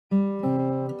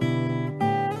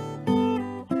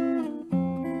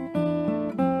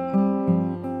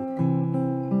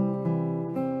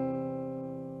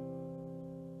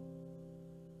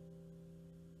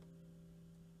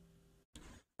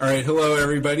right, hello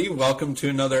everybody. Welcome to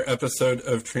another episode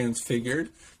of Transfigured.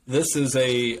 This is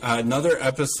another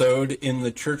episode in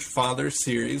the Church Fathers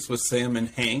series with Sam and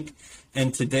Hank,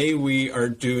 and today we are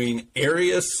doing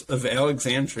Arius of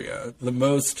Alexandria, the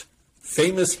most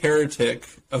famous heretic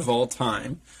of all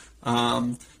time.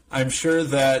 I'm sure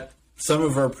that some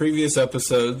of our previous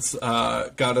episodes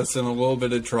got us in a little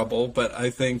bit of trouble, but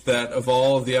I think that of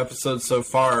all of the episodes so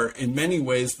far, in many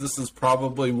ways, this is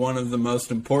probably one of the most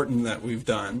important that we've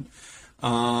done,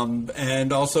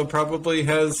 and also probably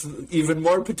has even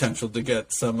more potential to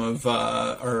get some of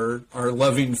our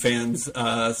loving fans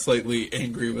slightly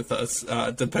angry with us,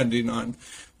 depending on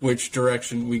which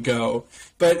direction we go.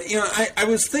 But, you know, I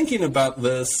was thinking about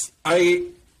this. I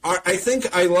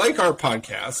think I like our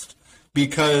podcast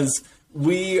because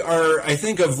we are, I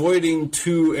think, avoiding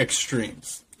two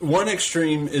extremes. One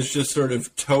extreme is just sort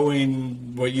of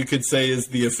towing what you could say is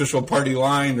the official party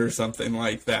line or something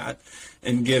like that,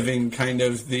 and giving kind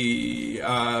of the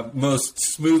most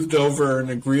smoothed over and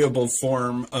agreeable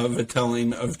form of a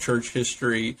telling of church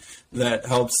history that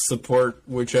helps support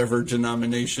whichever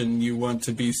denomination you want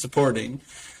to be supporting.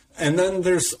 And then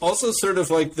there's also sort of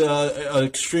like the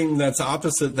extreme that's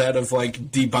opposite that of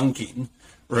like debunking,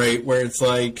 right? Where it's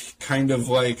like kind of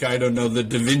like, I don't know, the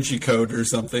Da Vinci Code or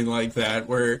something like that,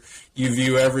 where you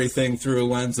view everything through a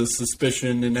lens of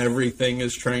suspicion and everything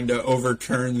is trying to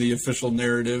overturn the official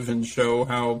narrative and show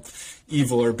how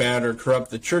evil or bad or corrupt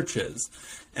the church is.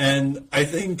 And I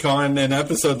think on an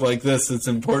episode like this, it's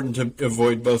important to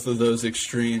avoid both of those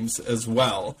extremes as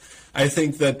well. I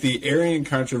think that the Arian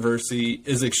controversy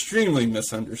is extremely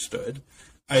misunderstood.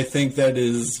 I think that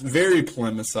is very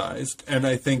polemicized, and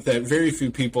I think that very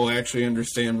few people actually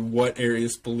understand what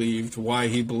Arius believed, why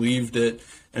he believed it,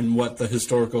 and what the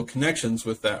historical connections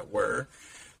with that were.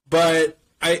 But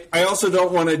I also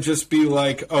don't want to just be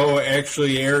like, oh,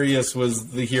 actually Arius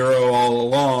was the hero all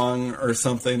along, or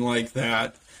something like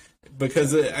that,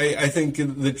 because I think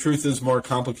the truth is more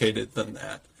complicated than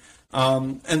that.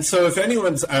 And so if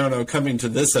anyone's, I don't know, coming to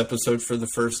this episode for the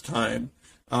first time,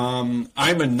 I'm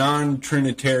a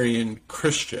non-Trinitarian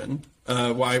Christian,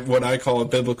 what I call a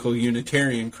biblical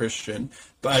Unitarian Christian,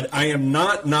 but I am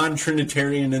not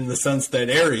non-Trinitarian in the sense that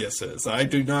Arius is. I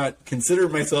do not consider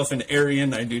myself an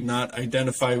Arian. I do not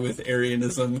identify with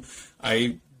Arianism.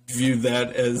 I view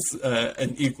that as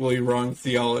an equally wrong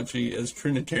theology as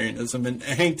Trinitarianism. And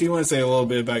Hank, do you want to say a little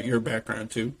bit about your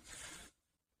background too?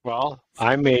 Well,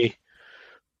 I'm a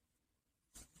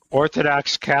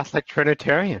Orthodox Catholic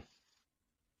Trinitarian.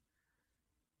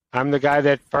 I'm the guy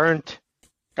that burnt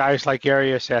guys like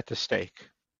Arius at the stake.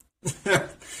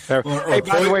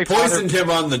 Poisoned him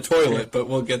on the toilet, but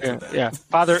we'll get to that. Yeah,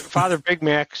 Father Big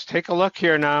Macs, take a look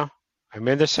here now. I'm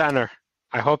in the center.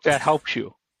 I hope that helps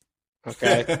you.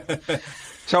 Okay.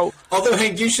 So, although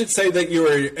Hank, you should say that you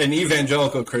were an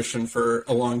evangelical Christian for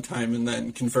a long time and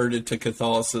then converted to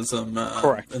Catholicism.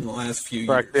 Correct. In the last few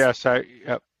Correct. years.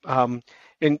 Yes.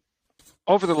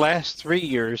 Over the last 3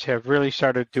 years have really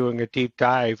started doing a deep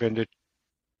dive into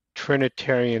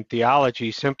Trinitarian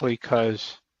theology simply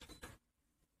because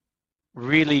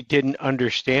really didn't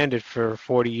understand it for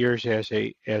 40 years as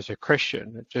a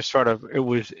Christian. It just sort of, it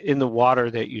was in the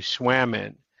water that you swam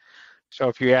in. So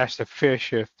if you ask the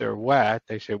fish if they're wet,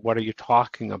 they say, what are you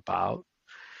talking about?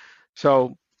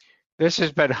 So this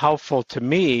has been helpful to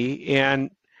me,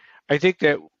 and I think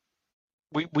that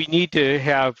we need to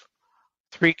have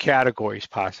three categories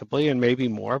possibly, and maybe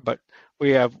more, but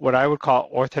we have what I would call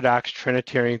Orthodox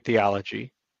Trinitarian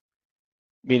theology,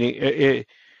 meaning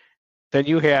then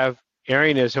you have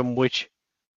Arianism, which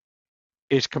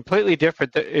is completely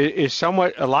different, is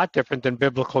somewhat a lot different than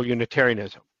biblical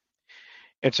Unitarianism.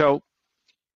 And so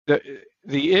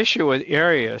the issue with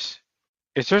Arius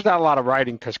is there's not a lot of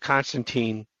writing because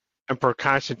Emperor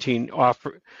Constantine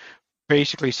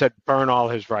basically said burn all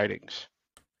his writings.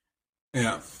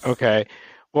 Yeah. Okay.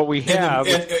 What we have...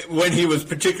 And when he was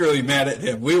particularly mad at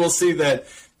him, we will see that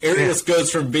Arius goes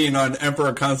from being on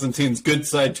Emperor Constantine's good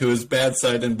side to his bad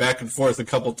side and back and forth a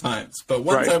couple times. But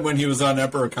one time when he was on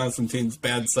Emperor Constantine's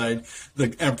bad side,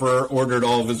 the emperor ordered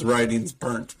all of his writings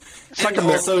burnt. It's like a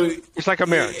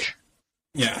marriage.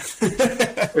 Yeah.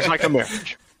 It's like a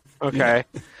marriage. Okay.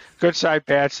 Yeah. Good side,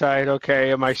 bad side.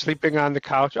 Okay. Am I sleeping on the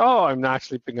couch? Oh, I'm not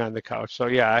sleeping on the couch. So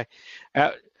yeah.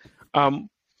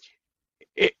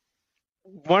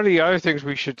 One of the other things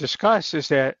we should discuss is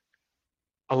that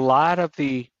a lot of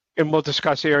and we'll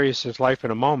discuss Arius' life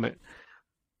in a moment,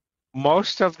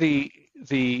 most of the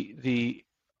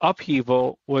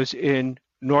upheaval was in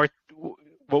what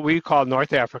we call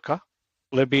North Africa,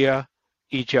 Libya,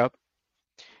 Egypt,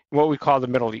 what we call the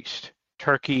Middle East,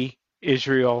 Turkey,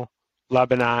 Israel,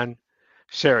 Lebanon,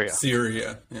 Syria.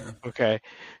 Syria, yeah. Okay,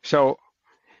 so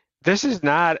this is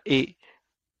not the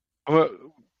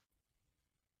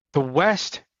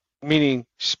West, meaning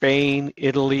Spain,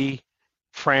 Italy,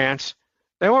 France.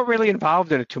 They weren't really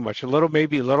involved in it too much.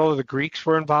 Maybe a little of the Greeks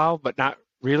were involved, but not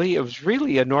really. It was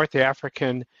really a North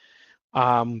African,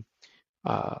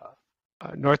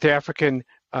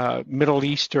 Middle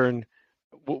Eastern,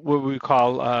 what we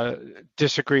call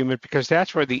disagreement, because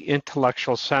that's where the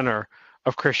intellectual center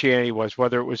of Christianity was,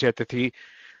 whether it was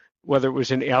whether it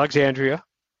was in Alexandria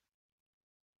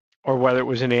or whether it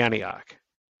was in Antioch.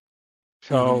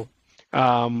 So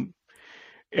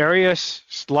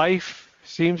Arius' life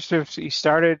seems to have,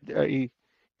 he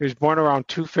was born around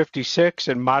 256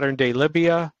 in modern day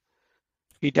Libya.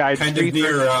 He died kind of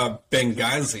near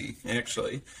Benghazi,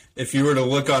 actually. If you were to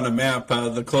look on a map,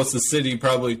 the closest city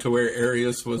probably to where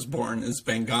Arius was born is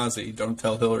Benghazi. Don't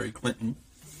tell Hillary Clinton.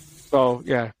 So,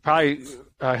 yeah, probably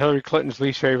Hillary Clinton's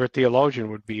least favorite theologian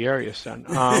would be Arius then.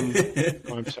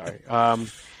 I'm sorry.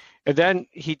 And then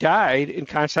he died in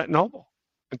Constantinople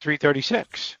in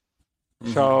 336.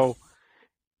 So,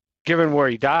 given where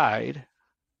he died,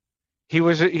 he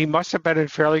must have been in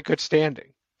fairly good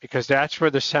standing, because that's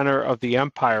where the center of the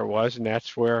empire was, and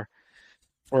that's where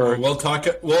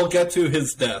we'll get to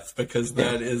his death, because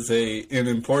that is an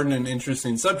important and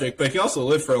interesting subject. But he also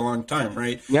lived for a long time,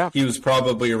 right? Yeah. He was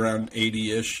probably around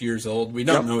 80-ish years old. We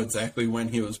don't know exactly when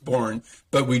he was born,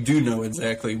 but we do know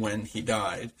exactly when he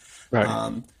died.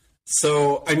 Right.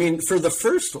 So, I mean, for the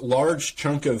first large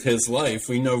chunk of his life,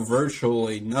 we know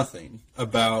virtually nothing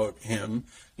about him.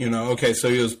 So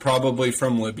he was probably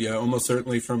from Libya, almost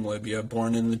certainly from Libya,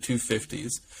 born in the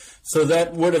 250s. So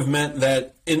that would have meant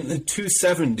that in the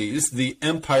 270s, the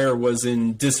empire was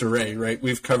in disarray, right?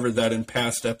 We've covered that in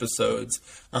past episodes.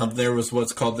 There was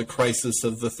what's called the crisis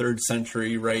of the 3rd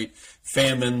century, right?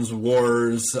 Famines,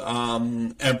 wars,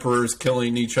 emperors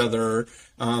killing each other,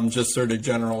 just sort of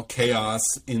general chaos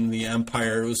in the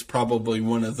empire. It was probably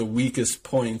one of the weakest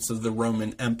points of the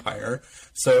Roman Empire.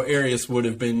 So Arius would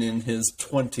have been in his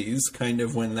 20s, kind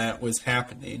of when that was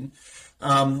happening.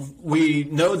 We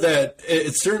know that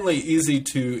it's certainly easy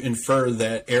to infer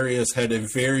that Arius had a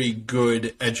very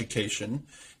good education.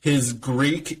 His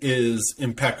Greek is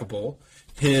impeccable.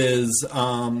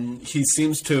 He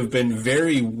seems to have been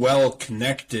very well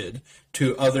connected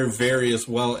to other various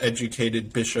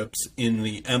well-educated bishops in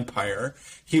the empire.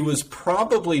 He was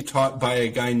probably taught by a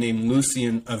guy named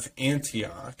Lucian of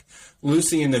Antioch.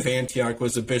 Lucian of Antioch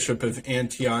was a bishop of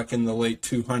Antioch in the late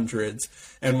 200s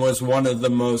and was one of the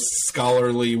most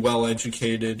scholarly,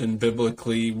 well-educated, and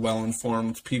biblically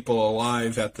well-informed people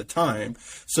alive at the time.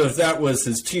 So if that was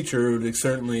his teacher, it would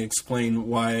certainly explain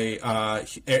why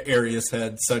Arius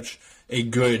had such a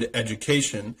good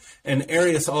education. And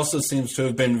Arius also seems to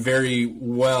have been very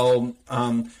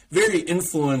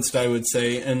influenced, I would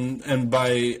say, and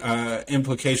by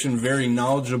implication, very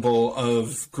knowledgeable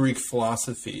of Greek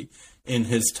philosophy in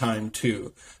his time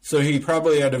too. So he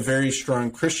probably had a very strong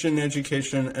Christian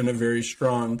education and a very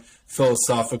strong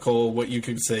philosophical, what you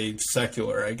could say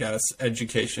secular, I guess,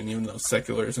 education, even though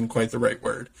secular isn't quite the right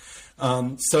word.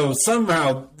 So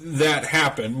somehow that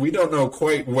happened. We don't know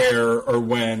quite where or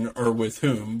when or with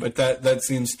whom, but that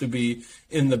seems to be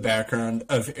in the background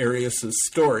of Arius's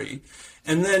story.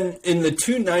 And then in the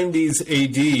 290s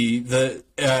AD, the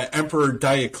Emperor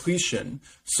Diocletian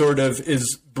sort of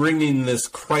is bringing this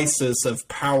crisis of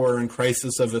power and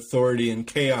crisis of authority and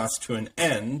chaos to an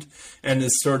end, and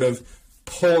is sort of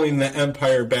pulling the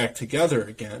empire back together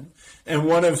again. And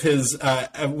one of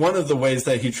the ways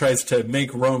that he tries to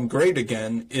make Rome great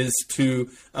again is to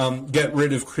get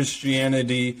rid of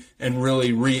Christianity and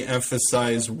really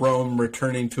re-emphasize Rome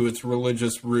returning to its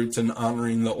religious roots and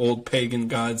honoring the old pagan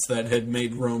gods that had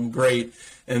made Rome great.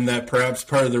 And that perhaps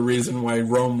part of the reason why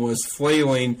Rome was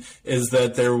flailing is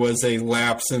that there was a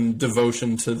lapse in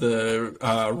devotion to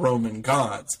the Roman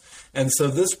gods. And so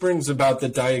this brings about the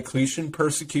Diocletian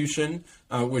persecution,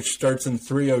 which starts in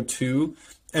 302.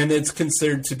 And it's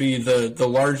considered to be the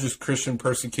largest Christian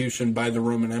persecution by the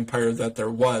Roman Empire that there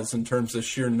was in terms of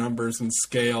sheer numbers and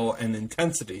scale and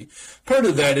intensity. Part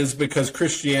of that is because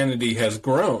Christianity has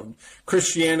grown.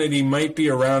 Christianity might be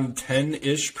around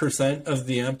 10-ish% of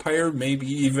the empire, maybe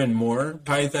even more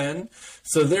by then.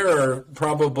 So there are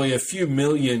probably a few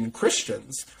million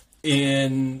Christians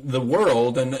in the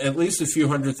world, and at least a few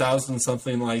 100,000,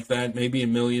 something like that, maybe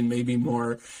 1 million, maybe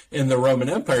more in the Roman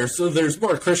Empire. So there's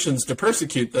more Christians to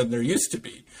persecute than there used to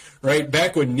be, right?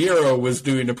 Back when Nero was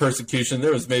doing a persecution,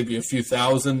 there was maybe a few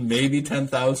thousand, maybe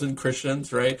 10,000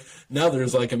 Christians, right? Now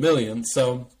there's like 1 million.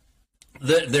 So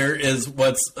There is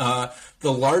what's the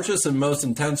largest and most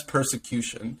intense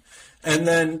persecution. And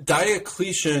then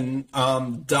Diocletian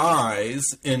dies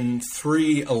in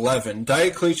 311.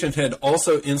 Diocletian had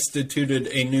also instituted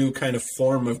a new kind of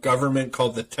form of government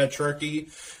called the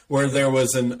Tetrarchy, where there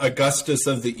was an Augustus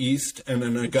of the East and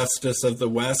an Augustus of the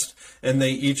West, and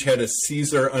they each had a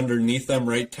Caesar underneath them,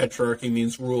 right? Tetrarchy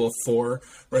means rule of four,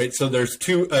 right? So there's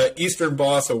two, Eastern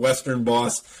boss, a Western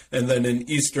boss, and then an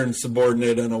Eastern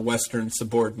subordinate and a Western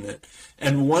subordinate.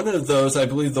 And one of those, I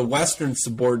believe the Western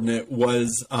subordinate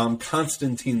was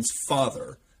Constantine's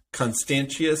father,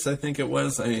 Constantius, I think it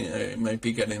was. I might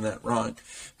be getting that wrong.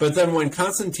 But then when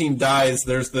Constantine dies,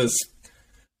 there's this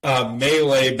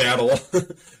melee battle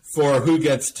for who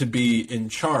gets to be in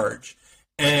charge.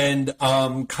 And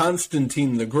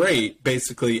Constantine the Great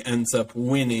basically ends up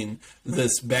winning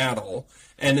this battle.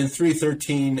 And in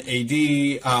 313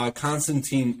 AD,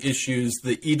 Constantine issues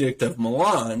the Edict of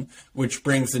Milan, which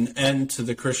brings an end to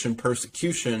the Christian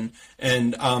persecution.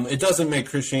 And it doesn't make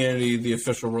Christianity the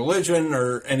official religion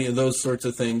or any of those sorts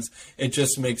of things. It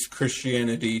just makes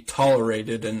Christianity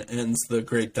tolerated and ends the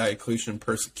Great Diocletian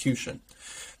persecution.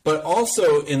 But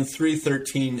also in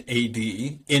 313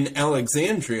 AD, in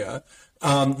Alexandria,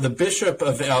 the bishop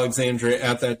of Alexandria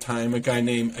at that time, a guy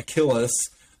named Achillas,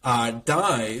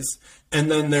 dies. And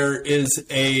then there is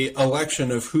a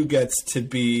election of who gets to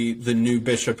be the new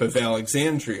bishop of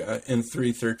Alexandria in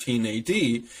 313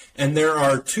 AD. And there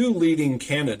are two leading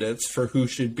candidates for who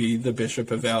should be the bishop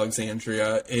of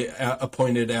Alexandria,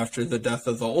 appointed after the death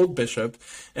of the old bishop.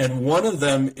 And one of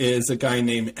them is a guy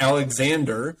named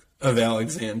Alexander of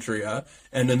Alexandria,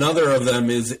 and another of them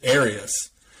is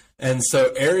Arius. And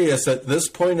so Arius at this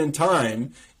point in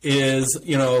time is,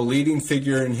 a leading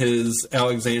figure in his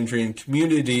Alexandrian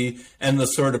community and the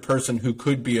sort of person who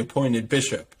could be appointed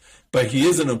bishop. But he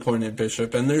is an appointed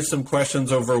bishop, and there's some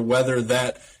questions over whether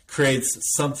that creates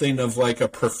something of like a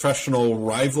professional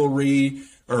rivalry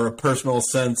or a personal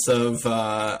sense of,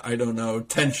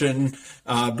 tension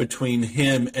between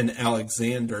him and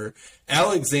Alexander.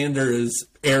 Alexander is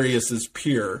Arius's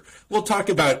peer. We'll talk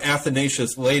about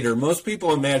Athanasius later. Most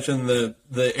people imagine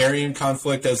the Arian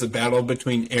conflict as a battle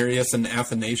between Arius and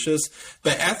Athanasius,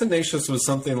 but Athanasius was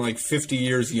something like 50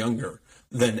 years younger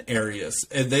than Arius.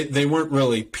 They weren't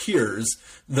really peers.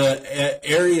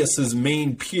 Arius's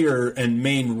main peer and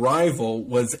main rival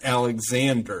was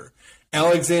Alexander.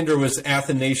 Alexander was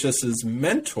Athanasius's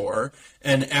mentor,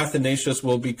 and Athanasius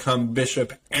will become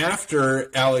bishop after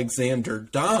Alexander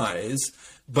dies,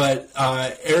 but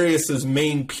Arius's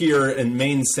main peer and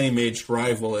main same-aged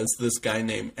rival is this guy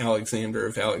named Alexander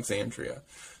of Alexandria.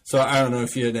 So I don't know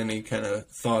if you had any kind of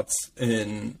thoughts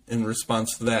in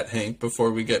response to that, Hank,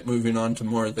 before we get moving on to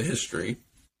more of the history.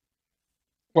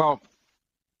 Well,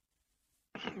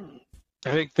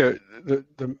 I think the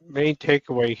main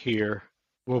takeaway here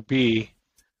will be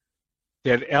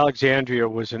that Alexandria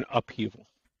was an upheaval.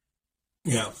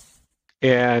 Yeah.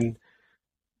 And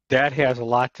that has a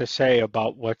lot to say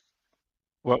about what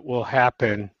will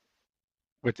happen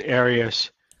with Arius.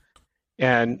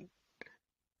 And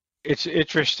it's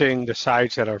interesting the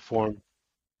sides that are formed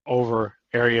over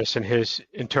Arius and his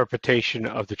interpretation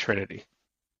of the Trinity.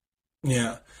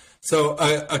 Yeah. So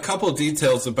a couple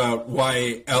details about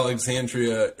why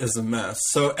Alexandria is a mess.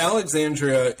 So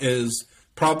Alexandria is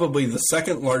probably the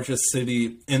second largest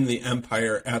city in the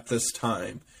empire at this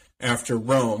time, after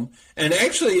Rome. And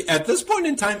actually, at this point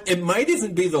in time, it might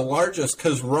even be the largest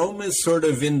because Rome is sort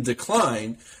of in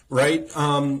decline, right?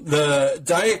 The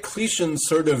Diocletian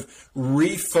sort of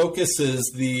refocuses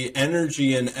the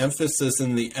energy and emphasis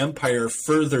in the empire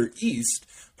further east,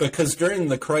 because during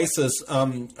the crisis,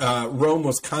 Rome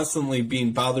was constantly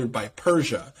being bothered by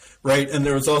Persia, right? And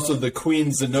there was also the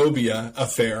Queen Zenobia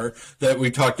affair that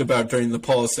we talked about during the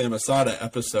Paul of Samosata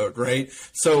episode, right?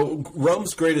 So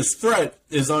Rome's greatest threat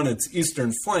is on its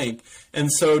eastern flank.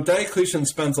 And so Diocletian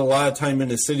spends a lot of time in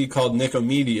a city called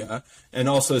Nicomedia, and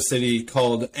also a city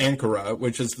called Ankara,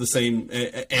 which is the same.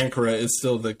 Ankara is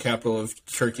still the capital of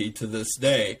Turkey to this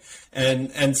day.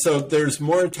 And so there's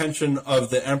more attention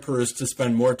of the emperors to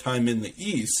spend more time in the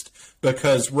east,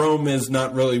 because Rome is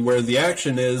not really where the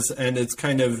action is, and it's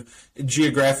kind of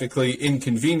geographically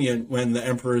inconvenient when the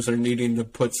emperors are needing to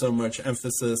put so much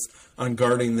emphasis on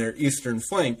guarding their eastern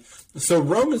flank. So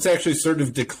Rome is actually sort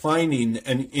of declining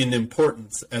in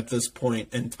importance at this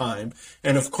point in time.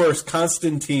 And of course,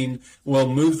 Constantine will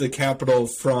move the capital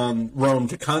from Rome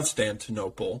to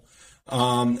Constantinople.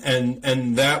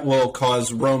 and that will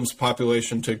cause Rome's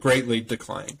population to greatly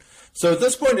decline. So at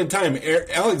this point in time,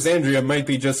 Alexandria might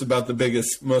be just about the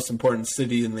biggest, most important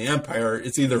city in the empire.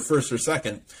 It's either first or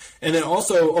second. And it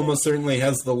also almost certainly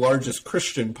has the largest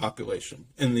Christian population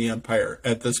in the empire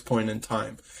at this point in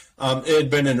time. It had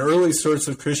been an early source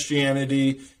of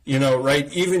Christianity,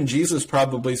 right? Even Jesus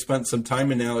probably spent some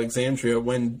time in Alexandria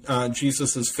when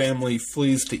Jesus's family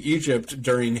flees to Egypt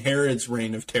during Herod's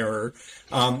reign of terror.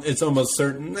 It's almost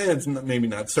certain, it's maybe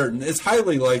not certain, it's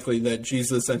highly likely that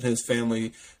Jesus and his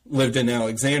family lived in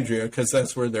Alexandria because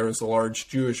that's where there was a large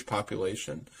Jewish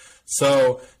population.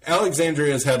 So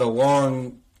Alexandria has had a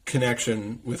long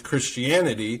connection with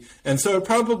Christianity, and so it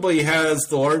probably has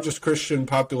the largest Christian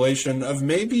population of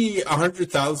maybe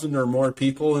 100,000 or more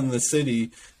people in the city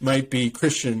might be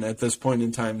Christian at this point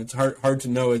in time. It's hard to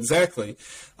know exactly.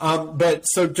 But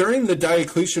so during the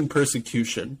Diocletian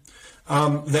persecution,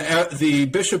 the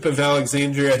Bishop of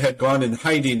Alexandria had gone in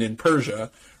hiding in Persia,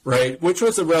 right, which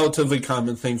was a relatively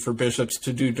common thing for bishops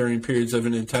to do during periods of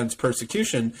an intense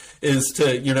persecution, is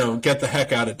to, get the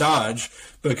heck out of Dodge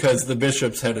because the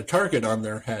bishops had a target on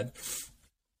their head.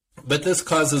 But this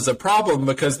causes a problem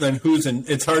because then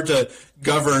it's hard to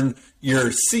govern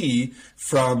your see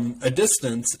from a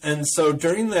distance. And so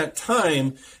during that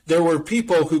time, there were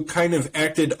people who kind of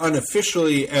acted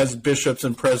unofficially as bishops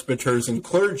and presbyters and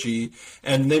clergy,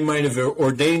 and they might have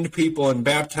ordained people and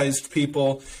baptized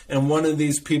people. And one of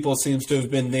these people seems to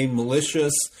have been named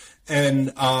Meletius.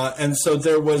 And so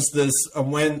there was this,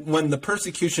 when the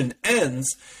persecution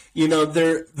ends,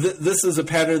 this is a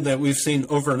pattern that we've seen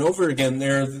over and over again.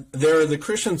 There are the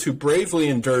Christians who bravely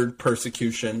endured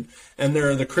persecution, and there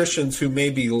are the Christians who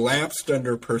maybe lapsed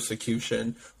under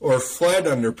persecution or fled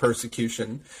under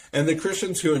persecution. And the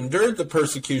Christians who endured the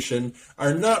persecution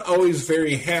are not always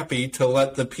very happy to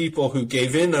let the people who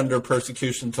gave in under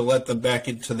persecution to let them back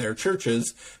into their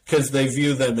churches because they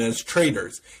view them as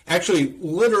traitors. Actually,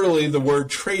 literally, the word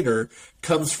traitor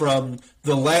comes from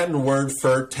the Latin word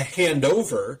for to hand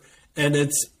over, and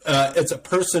it's a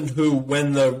person who,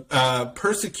 when the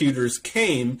persecutors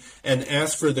came and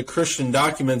asked for the Christian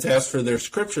documents, asked for their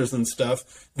scriptures and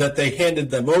stuff, that they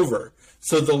handed them over.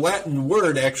 So the Latin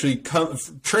word actually,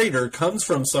 traitor, comes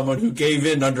from someone who gave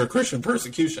in under Christian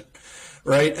persecution.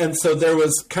 Right, and so there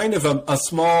was kind of a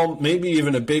small, maybe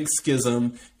even a big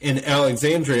schism in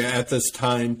Alexandria at this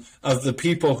time of the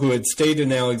people who had stayed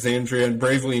in Alexandria and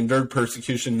bravely endured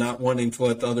persecution, not wanting to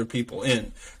let the other people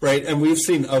in. Right, and we've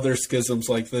seen other schisms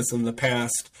like this in the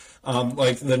past.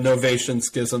 Like the Novatian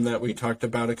schism that we talked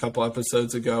about a couple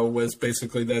episodes ago was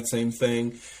basically that same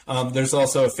thing. There's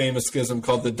also a famous schism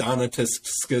called the Donatist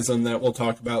schism that we'll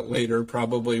talk about later,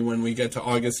 probably when we get to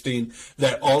Augustine,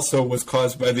 that also was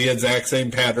caused by the exact same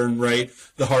pattern, right?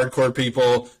 The hardcore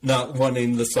people not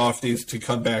wanting the softies to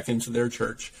come back into their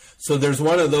church. So there's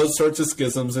one of those sorts of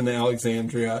schisms in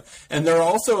Alexandria. And there are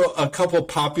also a couple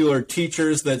popular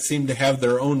teachers that seem to have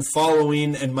their own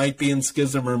following and might be in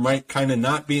schism or might kind of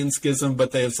not be in schism,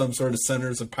 but they have some sort of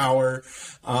centers of power.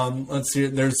 Let's see,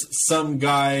 there's some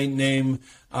guy named,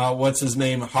 Hyracas,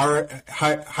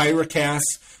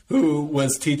 who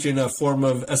was teaching a form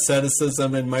of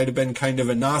asceticism and might have been kind of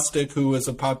a Gnostic, who was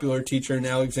a popular teacher in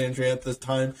Alexandria at this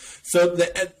time. So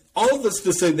all of this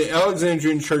to say the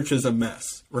Alexandrian church is a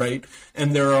mess, right?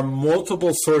 And there are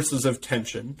multiple sources of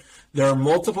tension. There are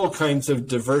multiple kinds of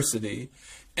diversity.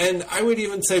 And I would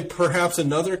even say perhaps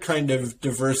another kind of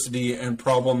diversity and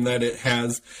problem that it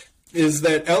has is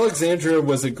that Alexandria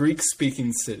was a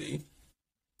Greek-speaking city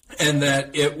and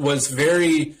that it was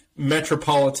very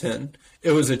metropolitan.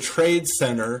 It was a trade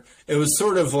center. It was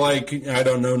sort of like,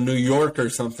 New York or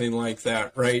something like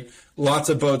that, right? Lots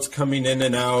of boats coming in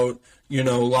and out,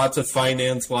 lots of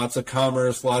finance, lots of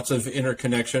commerce, lots of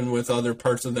interconnection with other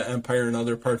parts of the empire and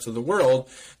other parts of the world.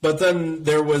 But then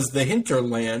there was the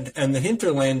hinterland, and the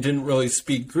hinterland didn't really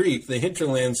speak Greek. The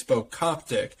hinterland spoke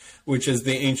Coptic, which is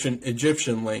the ancient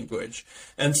Egyptian language.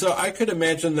 And so I could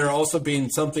imagine there also being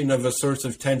something of a source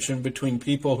of tension between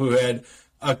people who had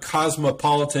a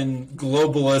cosmopolitan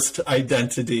globalist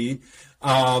identity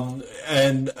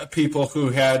and people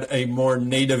who had a more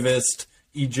nativist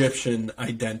Egyptian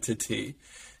identity.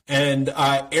 And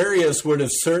Arius would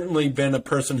have certainly been a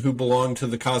person who belonged to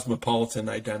the cosmopolitan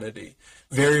identity.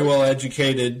 Very well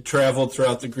educated, traveled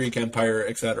throughout the Greek Empire,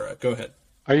 etc. Go ahead.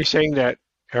 Are you saying that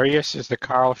Arius is the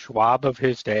Carl Schwab of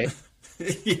his day?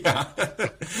 Yeah.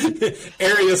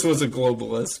 Arius was a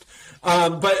globalist.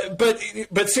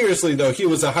 But seriously, though, he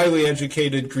was a highly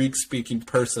educated Greek-speaking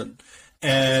person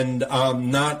and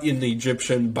not in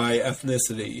Egyptian by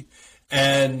ethnicity.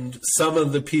 And some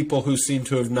of the people who seem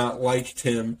to have not liked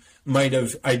him might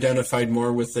have identified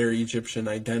more with their Egyptian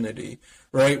identity,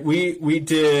 right? We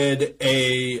did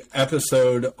a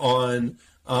episode on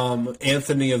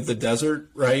Anthony of the Desert,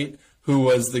 right, who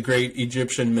was the great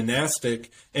Egyptian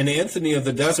monastic, and Anthony of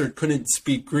the Desert couldn't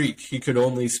speak Greek. He could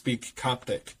only speak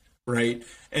Coptic, right?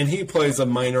 And he plays a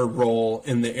minor role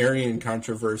in the Arian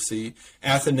controversy.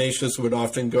 Athanasius would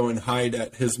often go and hide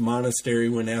at his monastery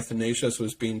when Athanasius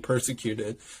was being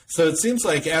persecuted. So it seems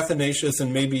like Athanasius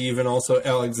and maybe even also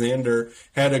Alexander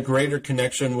had a greater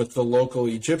connection with the local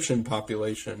Egyptian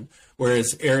population,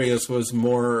 whereas Arius was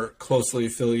more closely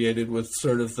affiliated with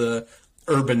sort of the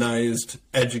urbanized,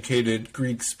 educated,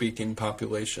 Greek-speaking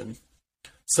population.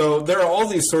 So there are all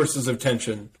these sources of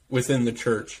tension within the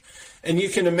church. And you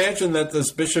can imagine that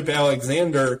this Bishop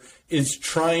Alexander is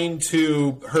trying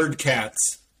to herd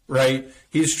cats, right?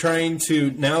 He's trying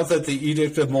to, now that the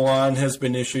Edict of Milan has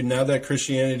been issued, now that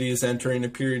Christianity is entering a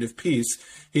period of peace,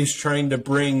 he's trying to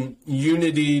bring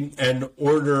unity and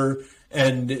order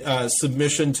and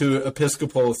submission to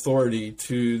episcopal authority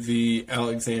to the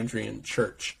Alexandrian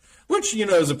church, which,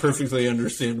 is a perfectly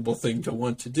understandable thing to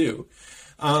want to do.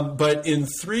 But in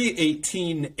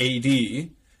 318 AD,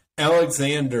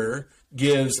 Alexander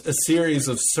gives a series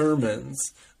of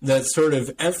sermons that sort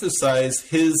of emphasize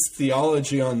his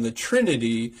theology on the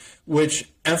Trinity, which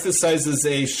emphasizes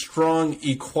a strong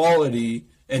equality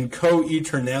and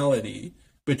co-eternality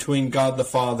between God the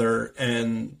Father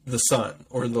and the Son,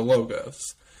 or the Logos.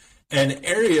 And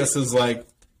Arius is like,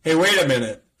 hey, wait a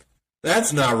minute,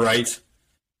 that's not right.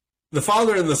 The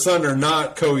Father and the Son are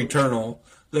not co-eternal.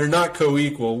 They're not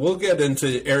co-equal. We'll get into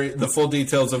the full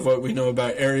details of what we know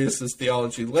about Arius'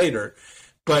 theology later.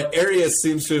 But Arius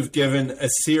seems to have given a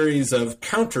series of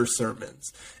counter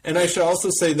sermons. And I should also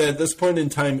say that at this point in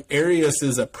time, Arius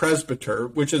is a presbyter,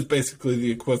 which is basically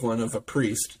the equivalent of a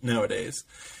priest nowadays.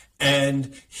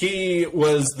 And he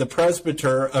was the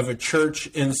presbyter of a church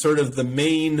in sort of the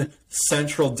main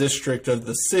central district of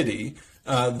the city,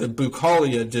 the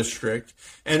Bucolica district,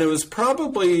 and it was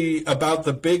probably about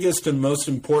the biggest and most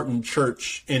important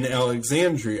church in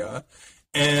Alexandria,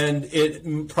 and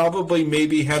it probably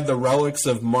maybe had the relics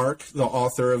of Mark, the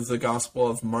author of the Gospel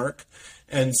of Mark,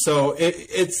 and so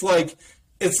it's like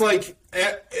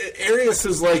Arius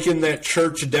is like in that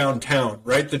church downtown,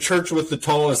 right? The church with the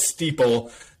tallest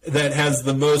steeple that has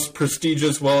the most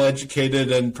prestigious,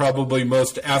 well-educated, and probably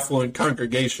most affluent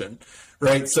congregation.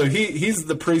 Right, so he's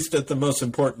the priest at the most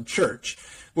important church,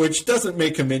 which doesn't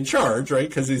make him in charge, right,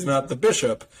 because he's not the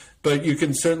bishop, but you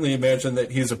can certainly imagine that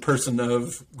he's a person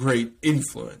of great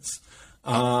influence.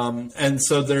 And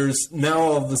so there's now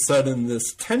all of a sudden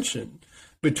this tension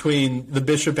between the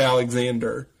Bishop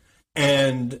Alexander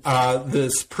and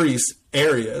this priest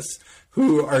Arius,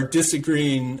 who are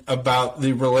disagreeing about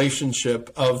the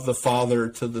relationship of the Father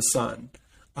to the Son,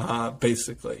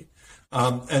 basically.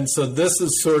 And so this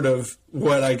is sort of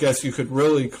what I guess you could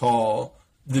really call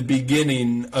the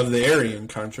beginning of the Arian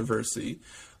controversy.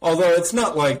 Although it's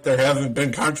not like there haven't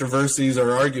been controversies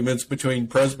or arguments between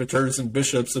presbyters and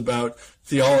bishops about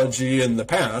theology in the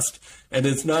past, and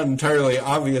it's not entirely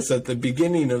obvious at the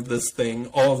beginning of this thing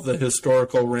all of the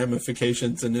historical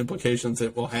ramifications and implications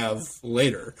it will have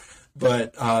later.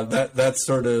 But that's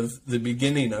sort of the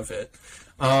beginning of it.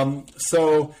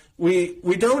 So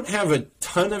we don't have a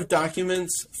ton of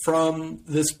documents from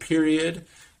this period,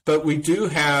 but we do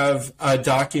have a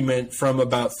document from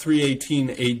about 318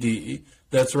 AD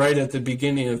that's right at the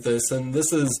beginning of this, and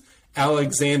this is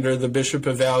Alexander, the Bishop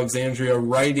of Alexandria,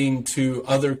 writing to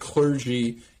other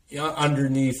clergy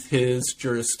underneath his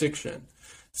jurisdiction.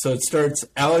 So it starts,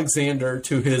 Alexander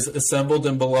to his assembled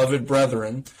and beloved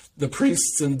brethren, the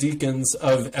priests and deacons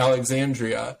of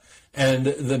Alexandria, and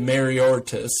the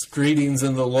Mariortis, greetings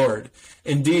in the Lord.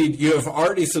 Indeed, you have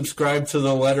already subscribed to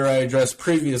the letter I addressed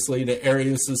previously to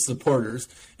Arius' supporters,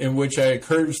 in which I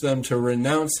encouraged them to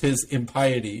renounce his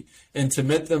impiety and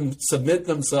to submit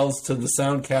themselves to the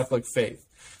sound Catholic faith.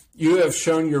 You have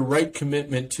shown your right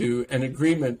commitment to and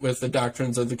agreement with the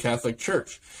doctrines of the Catholic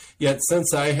Church. Yet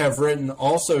since I have written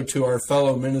also to our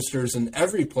fellow ministers in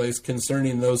every place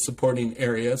concerning those supporting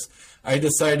Arius, I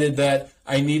decided that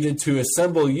I needed to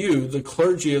assemble you, the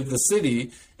clergy of the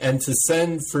city, and to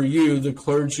send for you the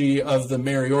clergy of the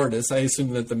Mariortis. I assume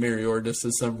that the Mariortis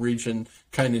is some region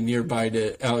kind of nearby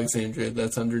to Alexandria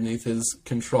that's underneath his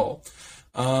control.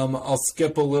 I'll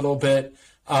skip a little bit.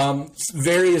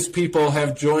 Various people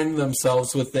have joined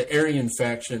themselves with the Arian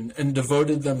faction and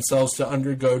devoted themselves to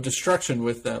undergo destruction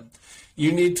with them.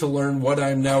 you need to learn what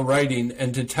I'm now writing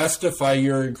and to testify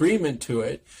your agreement to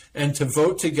it and to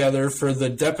vote together for the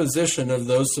deposition of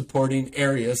those supporting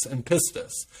Arius and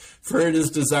Pistis. For it is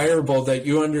desirable that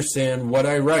you understand what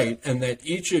I write and that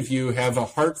each of you have a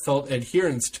heartfelt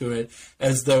adherence to it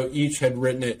as though each had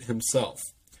written it himself.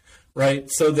 Right?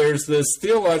 So there's this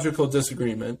theological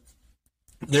disagreement.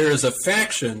 There is a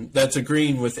faction that's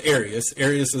agreeing with Arius.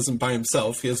 Arius isn't by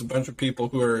himself. He has a bunch of people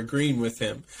who are agreeing with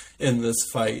him in this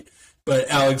fight. But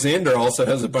Alexander also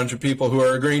has a bunch of people who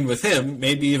are agreeing with him,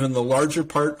 maybe even the larger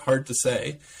part, hard to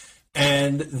say.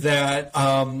 And that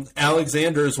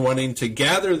Alexander is wanting to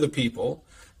gather the people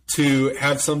to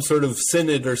have some sort of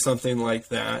synod or something like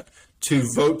that to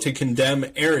vote to condemn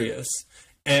Arius.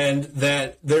 And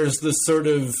that there's this sort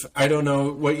of, I don't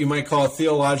know, what you might call a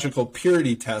theological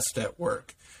purity test at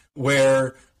work,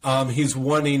 where he's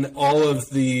wanting all of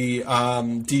the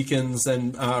deacons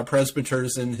and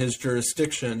presbyters in his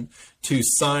jurisdiction to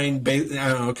sign, I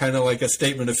don't know, kind of like a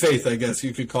statement of faith, I guess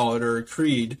you could call it, or a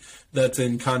creed that's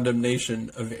in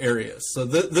condemnation of Arius. So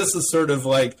this is sort of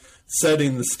like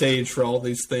setting the stage for all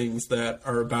these things that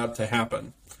are about to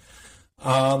happen.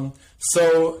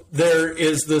 So there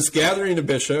is this gathering of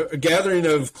a gathering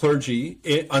of clergy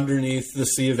underneath the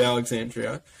See of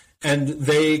Alexandria, and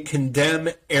they condemn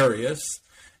Arius.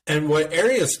 And what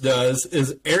Arius does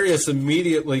is Arius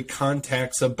immediately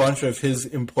contacts a bunch of his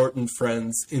important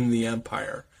friends in the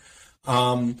empire.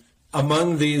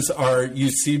 Among these are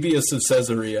Eusebius of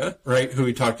Caesarea, right, who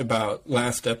we talked about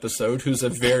last episode, who's a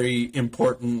very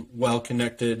important,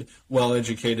 well-connected,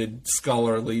 well-educated,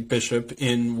 scholarly bishop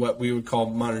in what we would call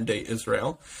modern-day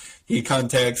Israel. He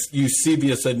contacts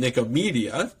Eusebius of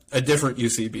Nicomedia, a different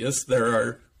Eusebius. There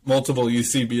are multiple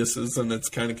Eusebiuses, and it's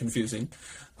kind of confusing.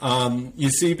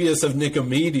 Eusebius of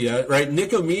Nicomedia, right?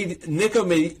 Nicomedia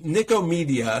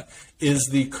is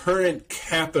the current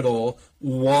capital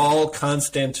while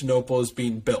Constantinople is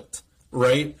being built,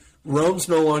 right? Rome's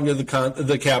no longer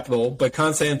the capital, but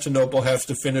Constantinople has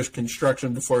to finish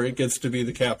construction before it gets to be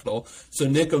the capital. So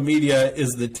Nicomedia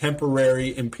is the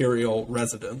temporary imperial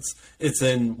residence. It's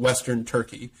in Western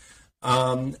Turkey.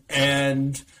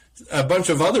 And a bunch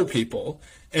of other people.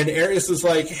 And Arius is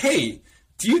like, hey,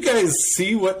 do you guys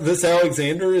see what this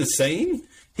Alexander is saying?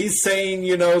 He's saying,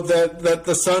 that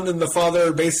the Son and the Father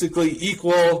are basically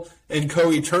equal and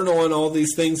co-eternal and all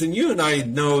these things. And you and I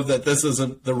know that this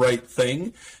isn't the right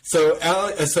thing. So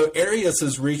Arius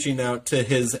is reaching out to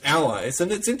his allies.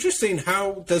 And it's interesting,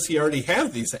 how does he already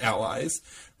have these allies,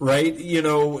 right?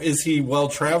 Is he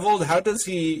well-traveled? How does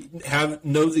he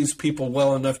know these people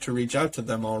well enough to reach out to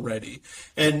them already?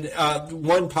 And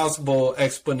one possible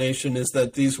explanation is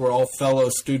that these were all fellow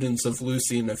students of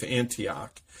Lucian of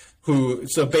Antioch,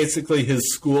 so basically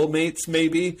his schoolmates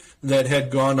maybe, that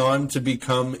had gone on to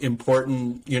become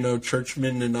important,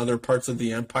 churchmen in other parts of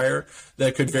the empire.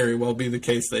 That could very well be the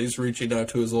case, that he's reaching out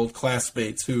to his old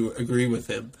classmates who agree with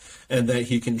him and that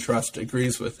he can trust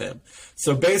agrees with him.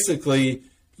 So basically,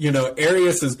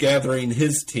 Arius is gathering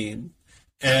his team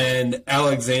and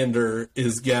Alexander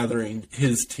is gathering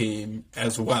his team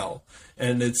as well.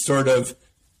 And it's sort of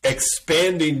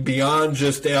expanding beyond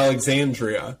just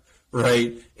Alexandria,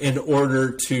 right, in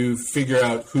order to figure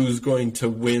out who's going to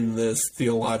win this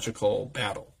theological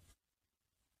battle.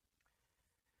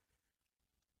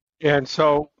 And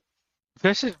so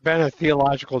this has been a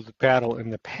theological battle in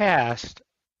the past,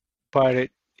 but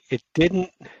it didn't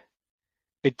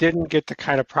get the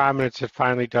kind of prominence it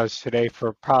finally does today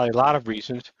for probably a lot of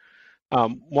reasons.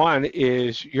 One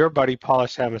is your buddy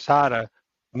Paulus Samosata,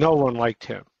 no one liked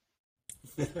him.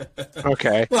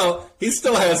 Okay. Well, he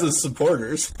still has his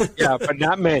supporters. Yeah, but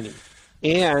not many.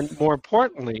 And more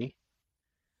importantly,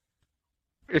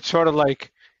 it's sort of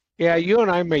like, yeah, you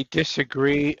and I may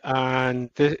disagree on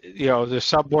the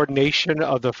subordination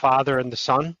of the Father and the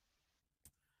Son,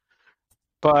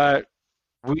 but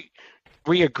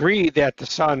we agree that the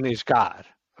Son is God.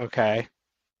 Okay.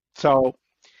 So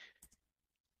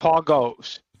Paul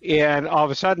goes, and all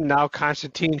of a sudden now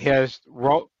Constantine has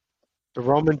the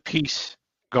Roman peace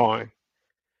going.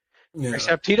 Yeah.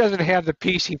 Except he doesn't have the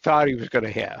peace he thought he was going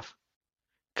to have,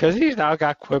 because he's now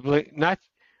got quibbling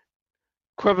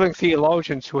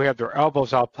theologians who have their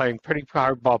elbows out playing pretty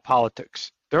hardball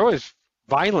politics. There was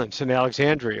violence in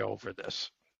Alexandria over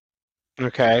this.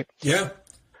 Okay? Yeah.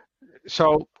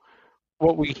 So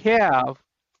what we have,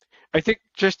 I think,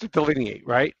 just to delineate,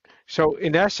 right? So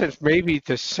in essence, maybe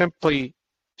to simply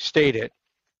state it,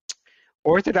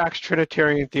 Orthodox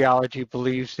Trinitarian theology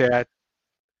believes that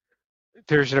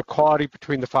there's an equality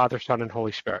between the Father, Son, and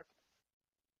Holy Spirit.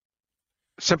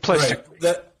 Simplistically.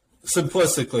 Right.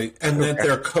 Simplistically, and okay. That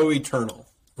they're co-eternal.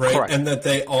 right? Correct. And that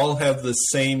they all have the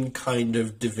same kind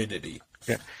of divinity.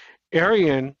 Yeah.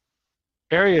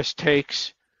 Arius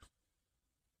takes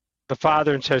the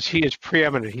Father and says he is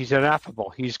preeminent, he's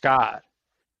ineffable, he's God.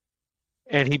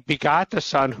 And he begot the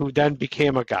Son, who then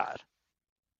became a God.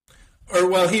 Or,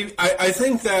 well, I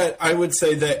think that I would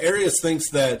say that Arius thinks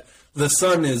that the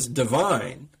Son is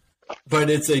divine, but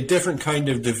it's a different kind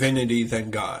of divinity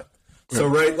than God. So,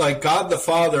 right, like God the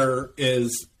Father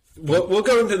is, we'll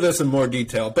go into this in more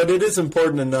detail, but it is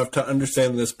important enough to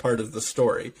understand this part of the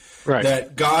story. Right.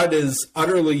 That God is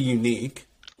utterly unique,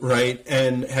 right,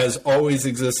 and has always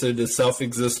existed as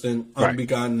self-existent,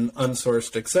 unbegotten,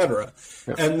 unsourced, etc.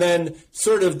 Yeah. And then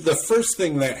sort of the first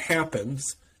thing that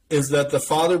happens is that the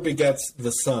Father begets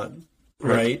the Son,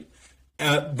 right,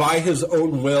 by his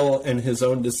own will and his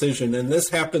own decision. And this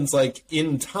happens like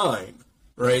in time,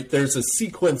 right? There's a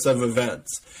sequence of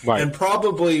events. Right. And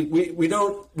probably, we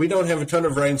don't have a ton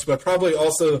of writings, but probably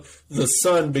also the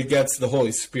Son begets the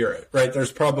Holy Spirit, right?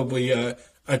 There's probably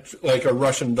like a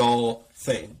Russian doll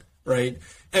thing, right?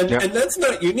 And that's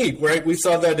not unique, right? We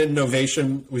saw that in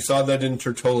Novatian. We saw that in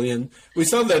Tertullian. We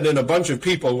saw that in a bunch of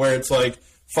people where it's like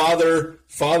Father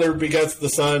begets the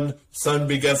Son, Son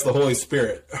begets the Holy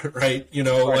Spirit, right? You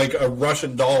know, like a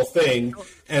Russian doll thing.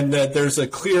 And that there's a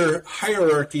clear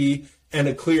hierarchy and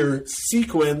a clear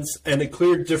sequence and a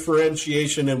clear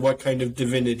differentiation in what kind of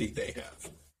divinity they have.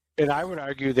 And I would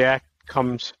argue that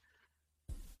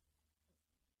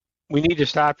we need to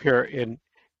stop here and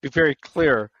be very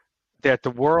clear that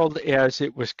the world as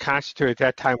it was constituted at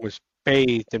that time was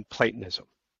bathed in Platonism.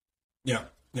 Yeah.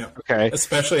 Okay.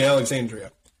 Especially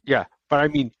Alexandria. Yeah, but I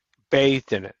mean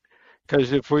bathed in it.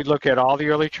 Because if we look at all the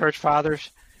early church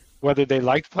fathers, whether they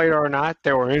liked Plato or not,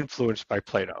 they were influenced by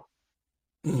Plato.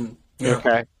 Mm-hmm. Yeah.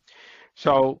 Okay.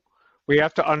 So we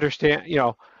have to understand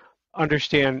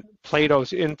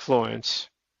Plato's influence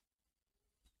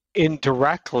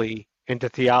indirectly into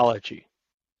theology.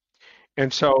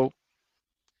 And so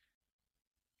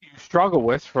you struggle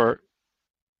with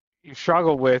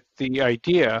the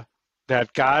idea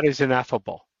that God is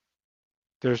ineffable.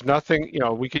 There's nothing,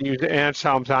 we can use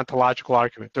Anselm's ontological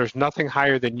argument. There's nothing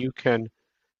higher than you can.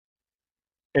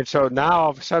 And so now all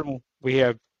of a sudden we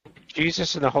have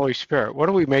Jesus and the Holy Spirit. What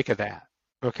do we make of that?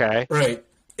 Okay. Right.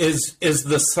 Is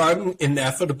the Son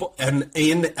ineffable in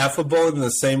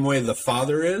the same way the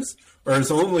Father is? Or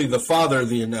is only the Father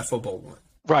the ineffable one?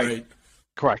 Right.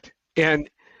 Correct. And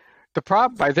the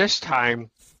problem by this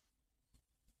time,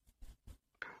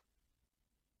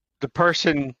 the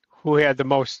person who had the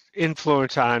most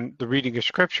influence on the reading of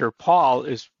Scripture, Paul,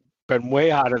 has been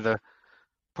way out of the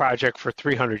project for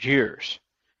 300 years.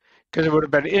 Because it would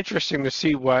have been interesting to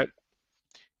see what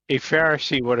a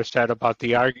Pharisee would have said about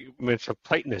the arguments of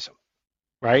Platonism,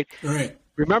 right? Right.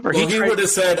 Remember, he would have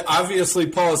said, obviously,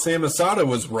 Paul of Samosata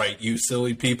was right, you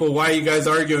silly people. Why are you guys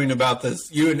arguing about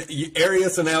this?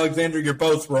 Arius and Alexander, you're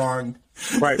both wrong.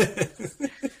 Right.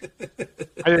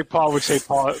 I think Paul would say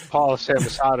Paul of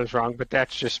Samosata is wrong, but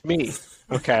that's just me.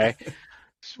 Okay.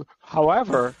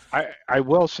 However, I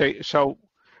will say, so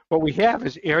what we have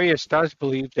is Arius does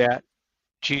believe that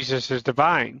Jesus is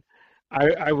divine.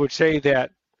 I would say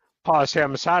that Paul of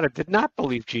Samosata did not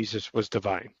believe Jesus was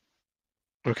divine.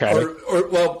 Okay.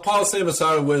 Well, Paul of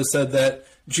Samosata would have said that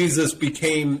Jesus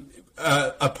became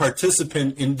a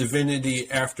participant in divinity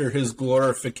after his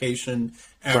glorification,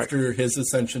 after his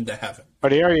ascension to heaven.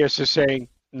 But Arius is saying,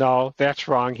 no, that's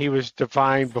wrong. He was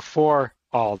divine before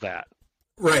all that.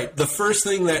 Right. The first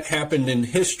thing that happened in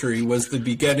history was the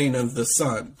begetting of the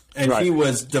Son. And he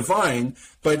was divine,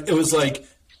 but it was like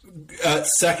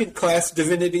second-class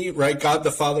divinity, right? God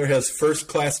the Father has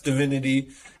first-class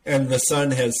divinity, and the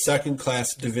Son has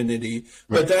second-class divinity.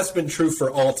 But that's been true for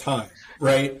all time,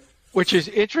 right? Which is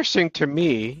interesting to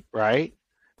me, right?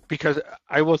 Because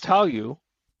I will tell you,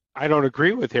 I don't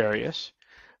agree with Arius,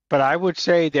 but I would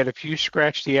say that if you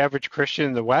scratch the average Christian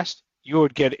in the West, you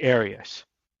would get Arius.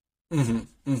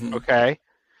 Mm-hmm. Mm-hmm. Okay?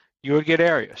 You would get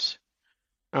Arius.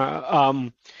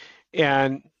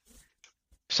 And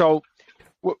so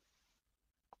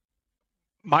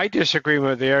my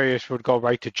disagreement with Arius would go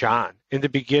right to John. In the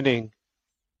beginning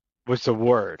was the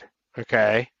Word,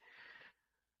 okay?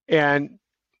 And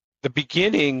the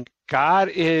beginning, God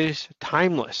is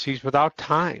timeless. He's without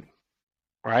time,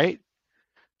 right?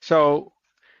 So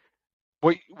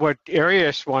what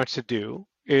Arius wants to do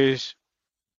is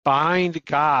bind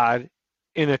God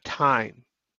in a time.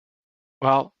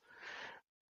 Well,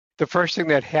 the first thing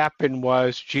that happened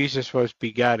was Jesus was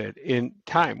begetted in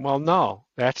time. Well, no,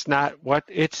 that's not what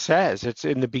it says. It's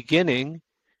in the beginning.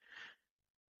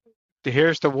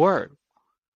 Here's the Word.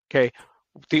 Okay,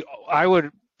 I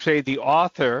would say the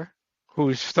author,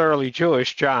 who's thoroughly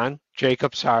Jewish,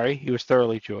 Jacob, he was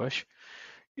thoroughly Jewish,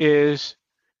 is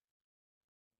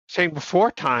saying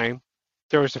before time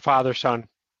there was the Father, Son,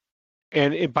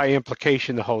 and by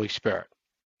implication the Holy Spirit.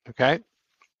 Okay?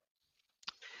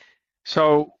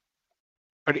 So,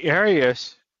 but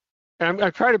Arius, and I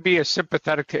try to be as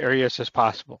sympathetic to Arius as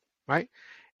possible, right?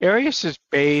 Arius is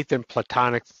bathed in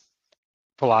Platonic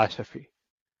philosophy.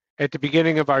 At the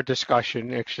beginning of our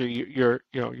discussion, actually,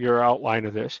 your outline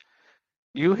of this,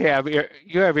 you have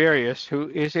Arius, who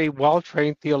is a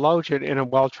well-trained theologian and a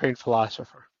well-trained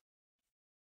philosopher,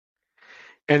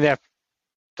 and that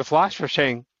the philosopher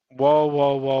saying,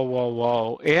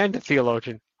 whoa, and the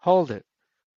theologian, hold it.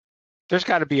 There's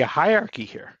got to be a hierarchy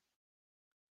here.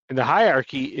 And the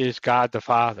hierarchy is God the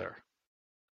Father.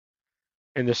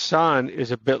 And the Son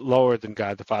is a bit lower than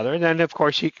God the Father. And then, of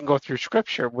course, he can go through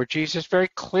Scripture where Jesus very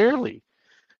clearly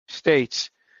states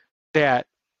that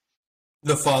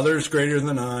the Father is greater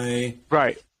than I.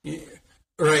 Right.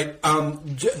 Right.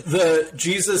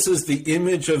 Jesus is the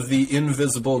image of the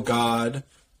invisible God,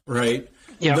 right?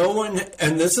 Yeah. No one,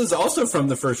 and this is also from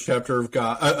the first chapter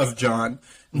of John.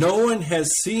 No one has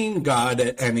seen God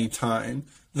at any time.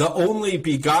 The only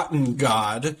begotten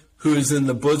God, who is in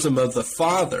the bosom of the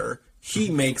Father,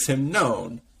 he makes him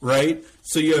known, right?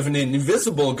 So you have an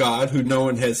invisible God who no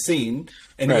one has seen,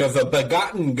 and you have a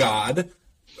begotten God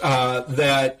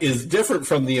that is different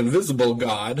from the invisible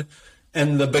God,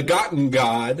 and the begotten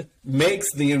God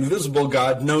makes the invisible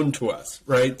God known to us,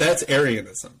 right? That's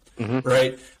Arianism.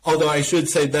 Right? Although I should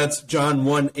say that's John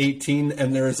 1:18,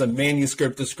 and there is a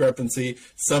manuscript discrepancy.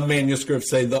 Some manuscripts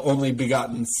say the only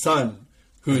begotten Son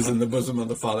who is in the bosom of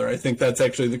the Father. I think that's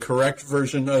actually the correct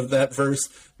version of that verse,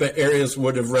 but Arius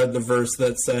would have read the verse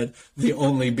that said the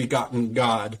only begotten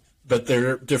God, but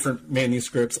they're different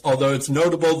manuscripts. Although it's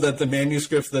notable that the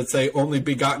manuscripts that say only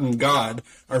begotten God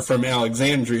are from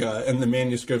Alexandria, and the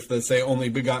manuscripts that say only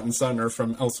begotten Son are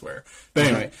from elsewhere. But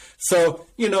anyway, so,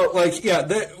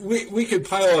 we could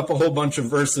pile up a whole bunch of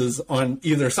verses on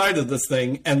either side of this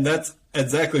thing, and that's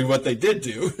exactly what they did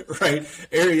do, right?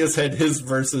 Arius had his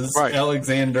verses, right.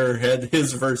 Alexander had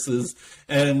his verses,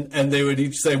 and they would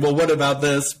each say, well, what about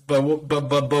this? But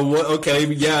okay,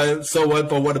 yeah, so what?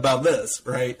 But what about this,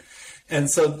 right? And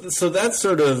so that's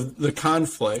sort of the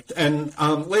conflict. And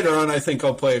later on, I think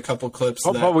I'll play a couple clips.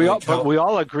 But we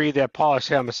all agree that Paul of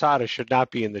Samosata should not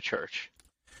be in the church.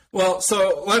 Well,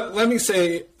 so let me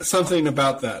say something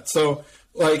about that. So,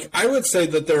 I would say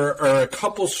that there are a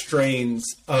couple strains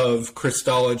of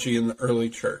Christology in the early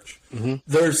church. Mm-hmm.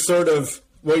 There's sort of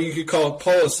what you could call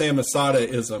Paul of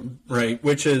Samosata-ism, right?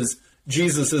 Which is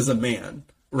Jesus is a man,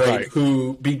 right?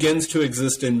 Who begins to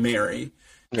exist in Mary.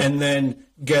 Yeah. And then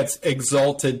gets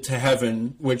exalted to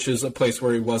heaven, which is a place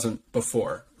where he wasn't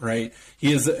before, right?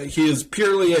 He is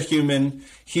purely a human.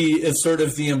 He is sort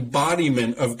of the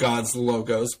embodiment of God's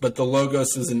logos, but the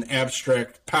logos is an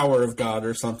abstract power of God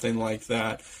or something like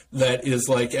that is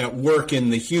like at work in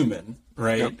the human,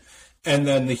 right? Yep. And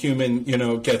then the human,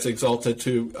 gets exalted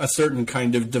to a certain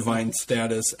kind of divine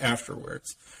status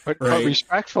afterwards. But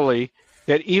respectfully,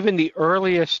 that even the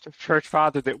earliest church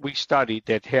father that we studied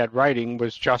that had writing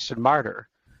was Justin Martyr,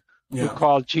 who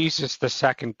called Jesus the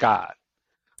second God.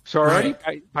 So already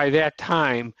by that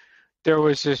time, there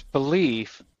was this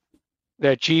belief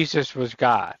that Jesus was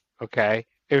God, okay?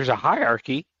 There's a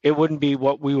hierarchy. It wouldn't be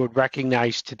what we would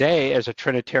recognize today as a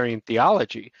Trinitarian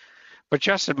theology. But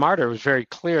Justin Martyr was very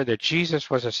clear that Jesus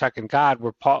was a second God,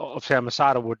 where Paul of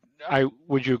Samosata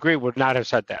would you agree, would not have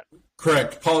said that?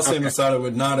 Correct. Paul of Samosata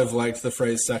would not have liked the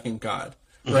phrase second God,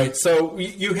 right? So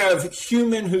you have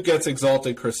human who gets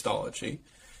exalted Christology.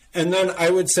 And then I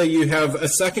would say you have a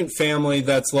second family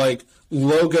that's like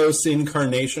Logos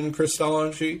incarnation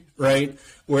Christology, right?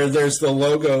 Where there's the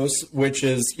Logos, which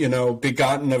is,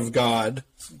 begotten of God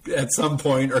at some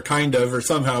point or kind of, or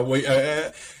somehow,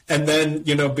 and then,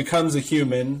 becomes a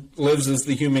human, lives as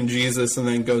the human Jesus, and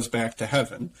then goes back to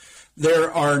heaven.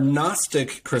 There are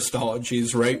Gnostic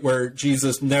Christologies, right, where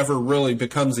Jesus never really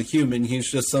becomes a human. He's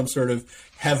just some sort of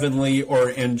heavenly or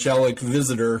angelic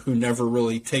visitor who never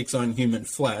really takes on human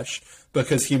flesh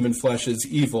because human flesh is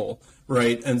evil,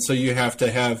 right? And so you have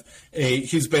to have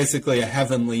he's basically a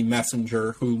heavenly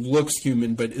messenger who looks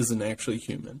human but isn't actually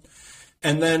human.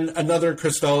 And then another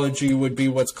Christology would be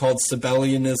what's called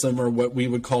Sabellianism, or what we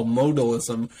would call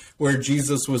modalism, where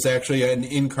Jesus was actually an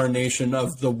incarnation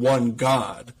of the one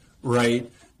God,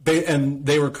 right? And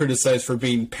they were criticized for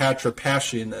being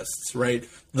patripassionists, right?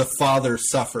 The Father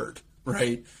suffered,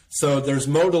 right? So there's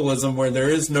modalism where there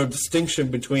is no distinction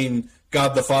between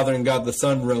God the Father and God the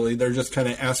Son, really. They're just kind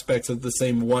of aspects of the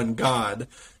same one God,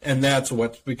 and that's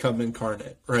what's become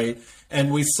incarnate, right?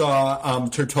 And we saw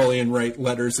Tertullian write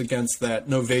letters against that.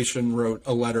 Novatian wrote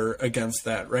a letter against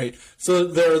that, right? So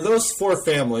there are those four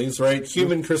families, right?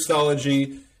 Human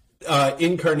Christology,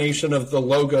 incarnation of the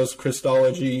Logos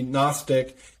Christology,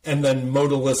 Gnostic, and then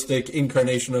modalistic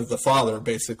incarnation of the Father,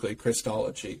 basically,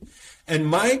 Christology. And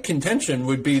my contention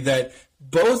would be that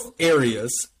both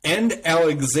Arius and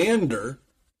Alexander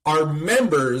are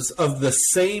members of the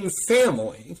same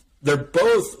family. They're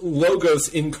both Logos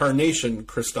incarnation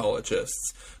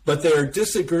Christologists, but they're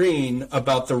disagreeing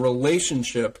about the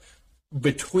relationship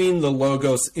between the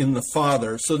Logos in the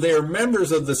Father. So they are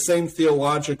members of the same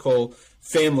theological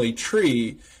family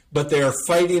tree, but they are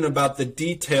fighting about the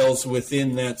details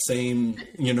within that same,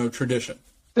 tradition.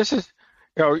 This is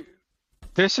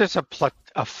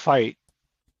a fight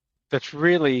that's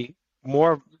really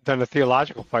more than a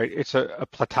theological fight. It's a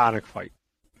Platonic fight.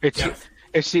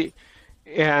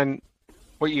 And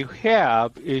what you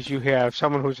have is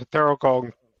someone who's a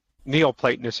thoroughgoing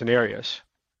Neoplatonist in Arius.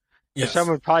 Yes. And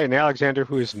someone probably an Alexander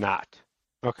who is not.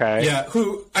 Okay. Yeah.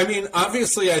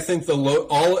 Obviously, I think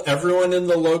everyone in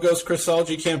the Logos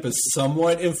Christology camp is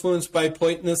somewhat influenced by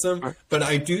Platonism, but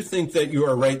I do think that you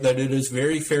are right that it is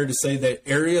very fair to say that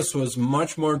Arius was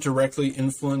much more directly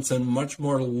influenced and much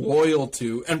more loyal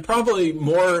to, and probably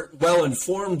more well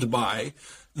informed by,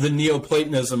 the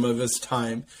Neoplatonism of his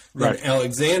time than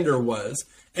Alexander was.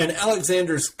 And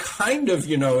Alexander's kind of,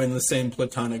 in the same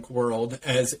Platonic world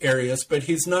as Arius, but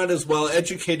he's not as well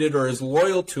educated or as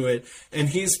loyal to it. And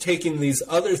he's taking these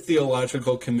other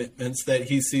theological commitments that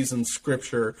he sees in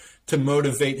Scripture to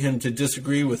motivate him to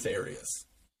disagree with Arius.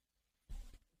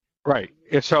 Right.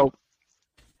 And so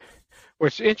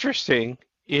what's interesting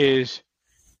is,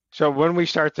 so when we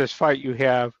start this fight, you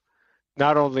have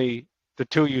not only the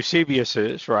two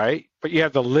Eusebiuses, right, but you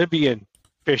have the Libyan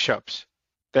bishops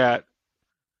that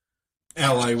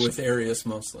ally with Arius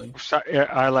mostly.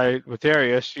 Ally with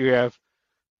Arius. You have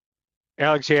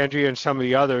Alexandria and some of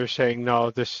the others saying,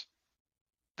 no, this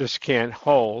can't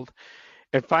hold.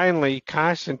 And finally,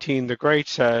 Constantine the Great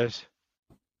says,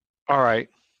 all right,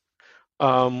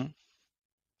 well,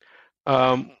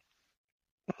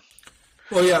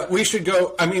 yeah, we should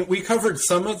go. We covered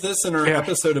some of this in our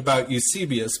episode about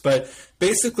Eusebius, but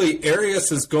basically Arius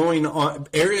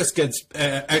gets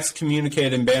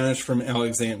excommunicated and banished from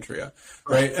Alexandria,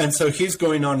 right? And so he's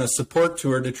going on a support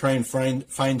tour to try and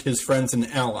find his friends and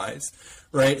allies,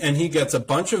 right? And he gets a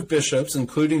bunch of bishops,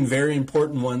 including very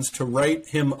important ones, to write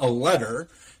him a letter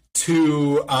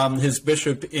to his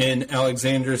bishop in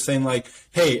Alexandria saying, like,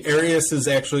 hey, Arius is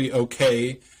actually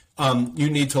okay. You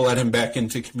need to let him back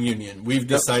into communion. We've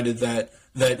decided that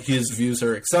his views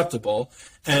are acceptable.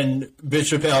 And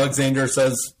Bishop Alexander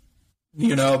says,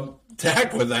 to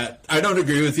heck with that. I don't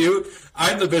agree with you.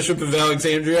 I'm the Bishop of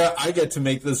Alexandria. I get to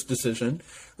make this decision,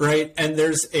 right? And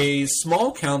there's a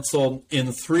small council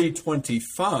in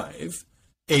 325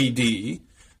 AD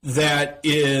that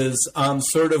is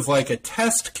sort of like a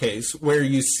test case where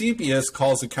Eusebius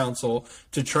calls a council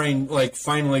to try and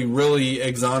finally really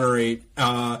exonerate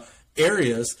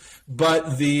Arius,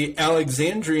 but the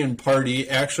Alexandrian party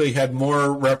actually had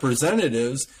more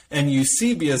representatives, and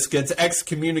Eusebius gets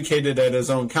excommunicated at his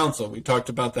own council. We talked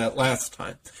about that last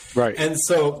time. Right. And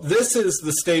so this is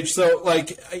the stage. So,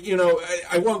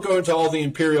 I won't go into all the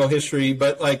imperial history,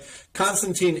 but,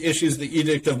 Constantine issues the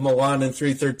Edict of Milan in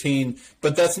 313,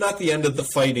 but that's not the end of the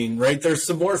fighting, right? There's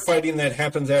some more fighting that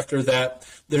happens after that.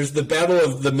 There's the Battle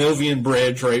of the Milvian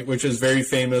Bridge, right, which is very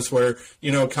famous, where,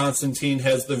 Constantine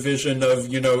has the vision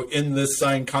of, in this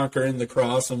sign, conquer in the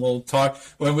cross, and we'll talk,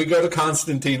 when we go to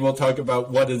Constantine, we'll talk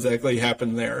about what exactly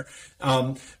happened there.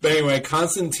 But anyway,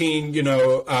 Constantine,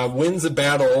 wins a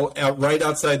battle right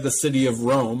outside the city of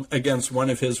Rome against one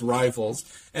of his rivals,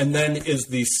 and then is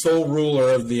the sole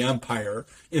ruler of the empire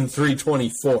in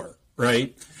 324,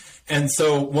 right? And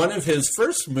so one of his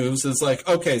first moves is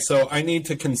okay, so I need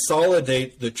to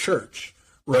consolidate the church,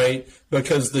 right?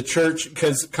 Because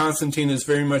Constantine is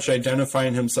very much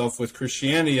identifying himself with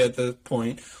Christianity at the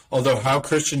point, although how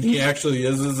Christian he actually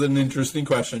is an interesting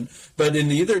question. But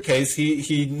in either case,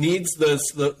 he needs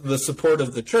the support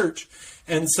of the church.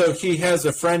 And so he has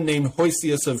a friend named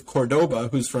Hosius of Cordoba,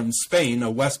 who's from Spain,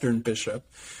 a Western bishop,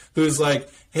 who's like,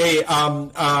 hey,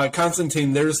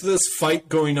 Constantine, there's this fight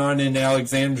going on in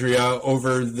Alexandria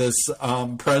over this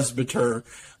presbyter.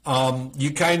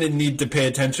 You kind of need to pay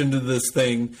attention to this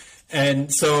thing.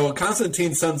 And so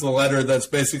Constantine sends a letter that's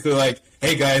basically like,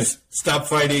 hey, guys, stop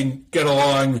fighting, get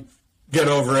along, get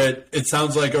over it. It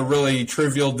sounds like a really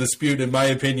trivial dispute, in my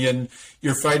opinion.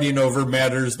 You're fighting over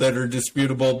matters that are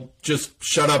disputable. Just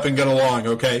shut up and get along,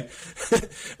 okay?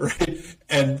 Right?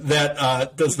 And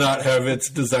that does not have its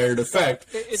desired effect.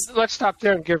 Let's stop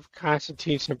there and give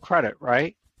Constantine some credit,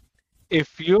 right?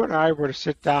 If you and I were to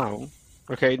sit down,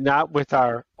 okay, not with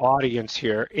our audience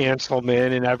here,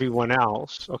 Anselman and everyone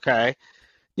else, okay,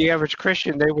 the average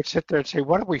Christian, they would sit there and say,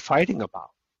 what are we fighting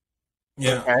about?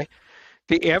 Yeah. Okay?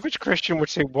 The average Christian would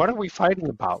say, what are we fighting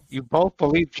about? You both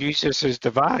believe Jesus is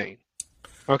divine.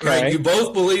 Okay. Right. You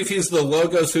both believe he's the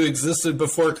Logos who existed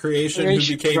before creation, who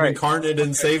became incarnate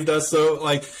and saved us. So,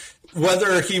 like,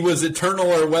 whether he was eternal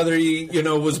or whether he,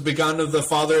 was begotten of the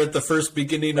Father at the first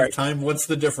beginning of time, what's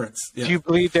the difference? Yeah. Do you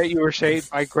believe that you were saved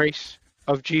by grace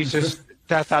of Jesus'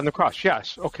 death on the cross?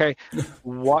 Yes. Okay.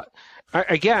 What?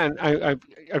 Again, I'm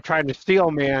trying to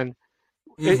steel man.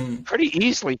 Pretty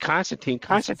easily, Constantine.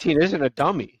 Constantine isn't a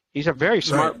dummy. He's a very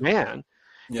smart man.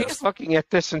 Yes. He's looking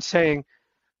at this and saying,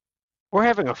 we're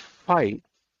having a fight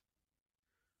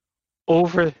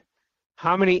over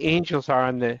how many angels are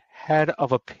on the head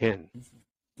of a pin.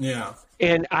 Yeah.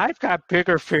 And I've got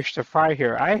bigger fish to fry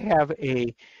here. I have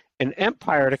an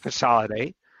empire to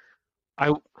consolidate.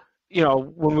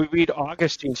 When we read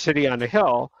Augustine City on the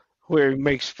Hill, where he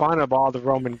makes fun of all the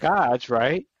Roman gods,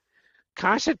 right?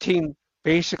 Constantine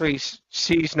basically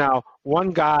sees now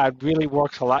one God really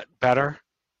works a lot better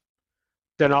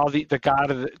than all the god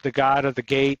of the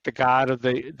gate, the god of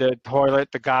the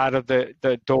toilet, the god of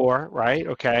the door, right?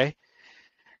 Okay.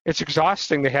 It's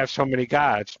exhausting to have so many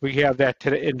gods. We have that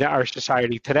today in our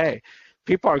society today.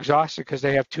 People are exhausted because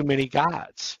they have too many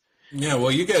gods. Yeah,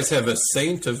 well, you guys have a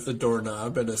saint of the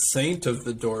doorknob and a saint of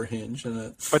the door hinge.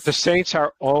 But the saints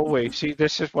are always, see,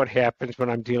 this is what happens when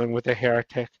I'm dealing with a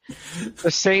heretic.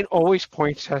 The saint always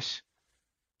points us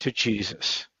to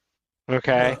Jesus,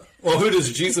 okay? Well, who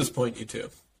does Jesus point you to?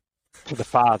 To the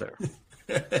Father,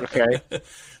 okay?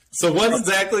 So what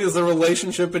exactly is the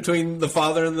relationship between the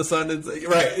Father and the Son?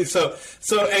 Right. So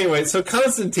anyway, so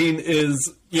Constantine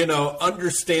is,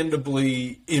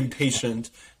 understandably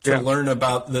impatient to learn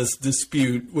about this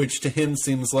dispute, which to him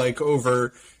seems like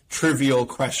over trivial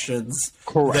questions.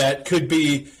 Correct. That could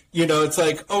be, it's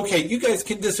like, okay, you guys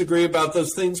can disagree about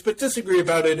those things, but disagree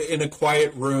about it in a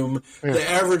quiet room. Yeah. The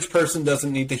average person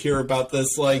doesn't need to hear about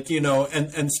this,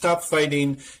 and stop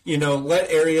fighting, let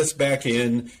Arius back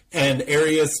in, and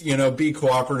Arius, be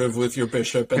cooperative with your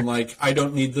bishop, and I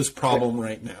don't need this problem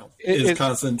right now, is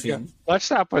Constantine. Yeah. Let's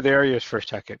stop with Arius for a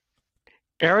second.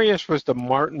 Arius was the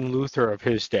Martin Luther of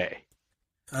his day.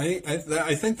 I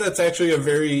think that's actually a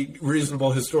very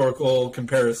reasonable historical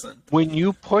comparison. When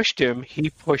you pushed him, he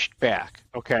pushed back,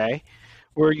 okay?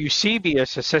 Where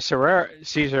Eusebius, a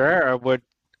Caesarea would,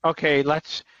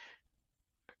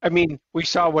 we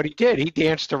saw what he did. He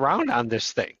danced around on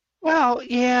this thing. Well,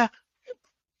 yeah,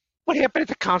 what happened at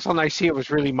the Council of Nicaea was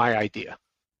really my idea,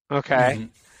 okay? Mm-hmm.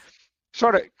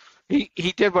 Sort of, he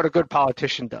did what a good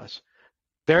politician does.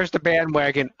 There's the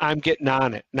bandwagon, I'm getting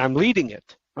on it, and I'm leading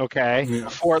it, okay,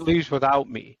 before it leaves without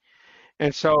me.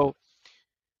 And so,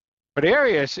 but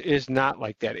Arius is not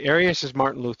like that. Arius is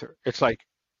Martin Luther. It's like,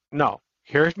 no,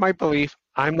 here's my belief.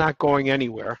 I'm not going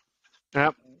anywhere.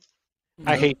 I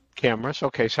hate cameras.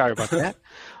 Okay, sorry about that.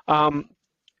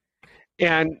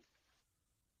 And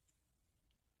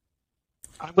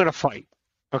I'm going to fight.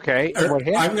 Okay. And what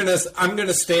happens? I'm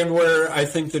gonna stand where I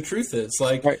think the truth is.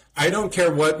 I don't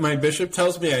care what my bishop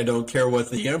tells me. I don't care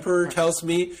what the emperor tells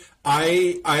me.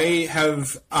 I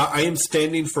am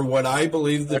standing for what I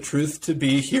believe the truth to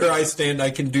be. Here I stand. I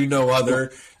can do no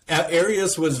other.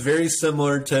 Arius was very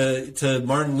similar to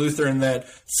Martin Luther in that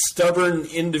stubborn,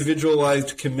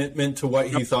 individualized commitment to what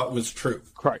he thought was true.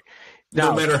 Right.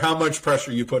 Now, no matter how much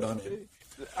pressure you put on him.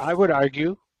 I would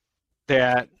argue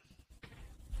that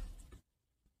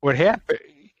what happened,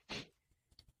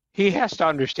 he has to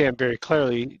understand very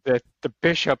clearly that the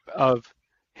bishop of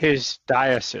his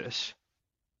diocese,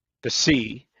 the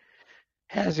see,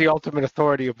 has the ultimate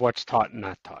authority of what's taught and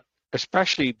not taught,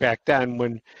 especially back then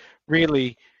when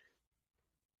really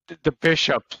the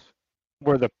bishops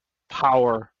were the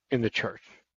power in the church.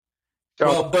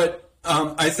 So,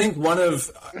 I think one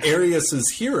of Arius's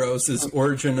heroes is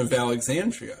Origen of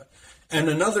Alexandria. And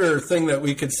another thing that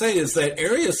we could say is that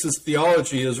Arius's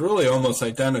theology is really almost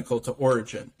identical to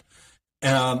Origen.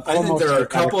 I think there are a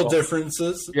couple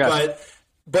differences,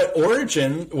 but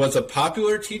Origen was a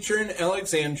popular teacher in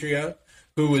Alexandria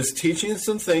who was teaching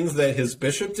some things that his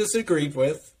bishop disagreed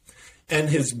with, and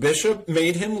his bishop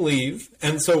made him leave.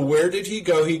 And so where did he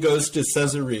go? He goes to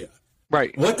Caesarea.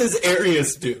 Right. What does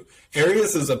Arius do?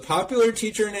 Arius is a popular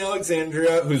teacher in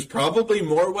Alexandria who's probably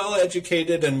more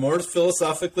well-educated and more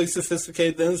philosophically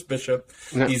sophisticated than his bishop.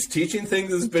 Yeah. He's teaching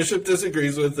things his bishop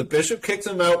disagrees with. The bishop kicks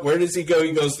him out. Where does he go?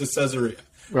 He goes to Caesarea.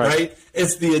 Right?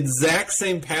 It's the exact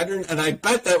same pattern, and I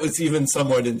bet that was even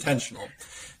somewhat intentional.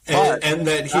 And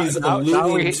that he's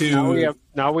alluding to...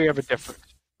 Now we have a difference.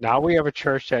 Now we have a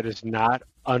church that is not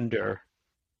under...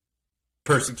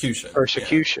 Persecution.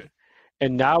 Yeah.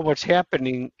 And now what's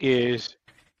happening is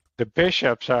the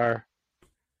bishops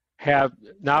have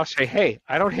now say, hey,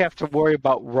 I don't have to worry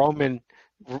about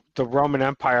the Roman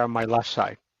Empire on my left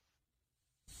side.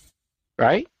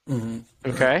 Right? Mm-hmm.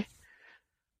 Okay.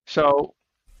 So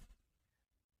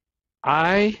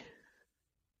I'm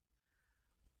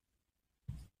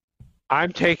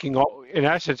taking, in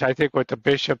essence, I think what the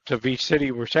bishops of each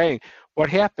city were saying.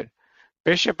 What happened?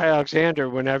 Bishop Alexander,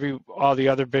 whenever all the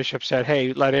other bishops said,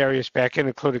 hey, let Arius back in,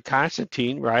 included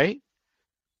Constantine, right?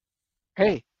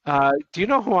 Hey, do you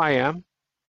know who I am?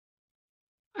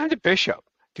 I'm the bishop.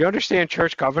 Do you understand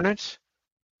church governance?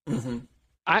 Mm-hmm.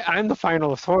 I'm the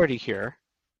final authority here,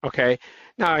 okay?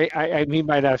 Now, he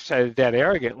might have said that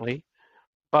arrogantly,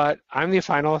 but I'm the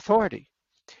final authority.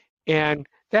 And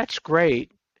that's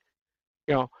great.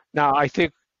 Now I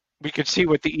think we could see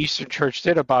what the Eastern Church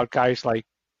did about guys like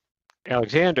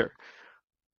Alexander.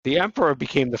 The emperor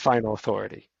became the final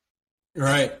authority.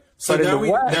 Right. So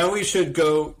now we should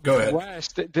go ahead.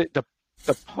 West, the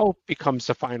Pope becomes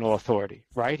the final authority,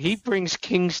 right? He brings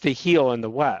kings to heel in the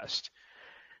West.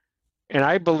 And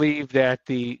I believe that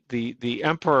the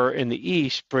emperor in the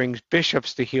East brings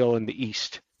bishops to heel in the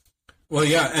East. Well,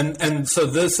 yeah, and so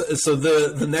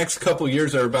the next couple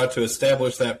years are about to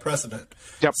establish that precedent.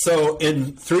 Yep. So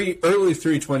in early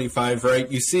 325, right,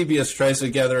 Eusebius tries to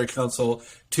gather a council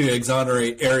to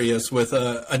exonerate Arius with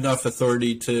enough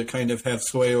authority to kind of have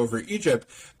sway over Egypt,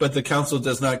 but the council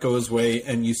does not go his way,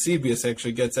 and Eusebius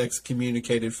actually gets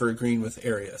excommunicated for agreeing with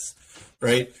Arius.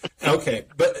 Right? Okay,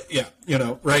 but yeah,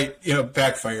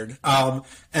 backfired. And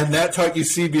that taught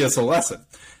Eusebius a lesson.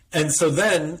 And so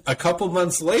then, a couple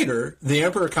months later, the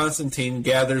Emperor Constantine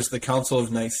gathers the Council of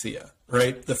Nicaea,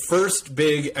 right? The first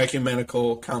big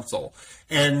ecumenical council.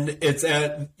 And it's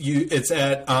at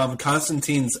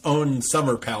Constantine's own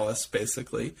summer palace,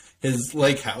 basically, his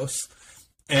lake house.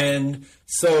 And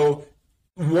so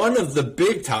one of the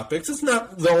big topics, it's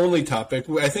not the only topic,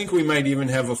 I think we might even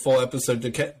have a full episode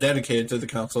dedicated to the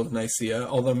Council of Nicaea,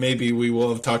 although maybe we will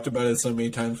have talked about it so many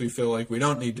times we feel like we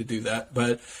don't need to do that.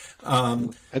 But I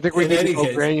think we need to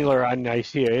go granular on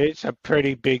Nicaea. It's a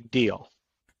pretty big deal.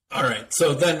 All right,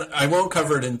 so then I won't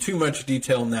cover it in too much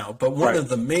detail now, but one of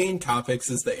the main topics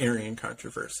is the Arian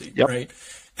controversy, right?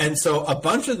 And so a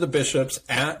bunch of the bishops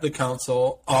at the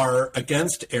council are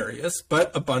against Arius,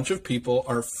 but a bunch of people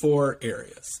are for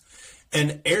Arius.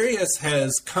 And Arius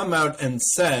has come out and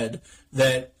said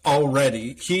that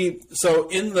already, so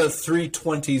in the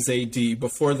 320s AD,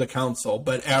 before the council,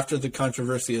 but after the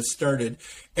controversy has started,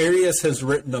 Arius has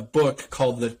written a book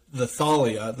called the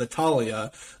Thalia,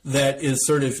 that is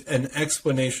sort of an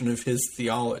explanation of his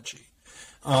theology.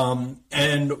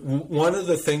 And one of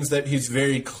the things that he's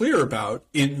very clear about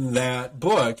in that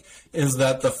book is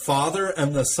that the Father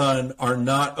and the Son are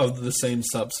not of the same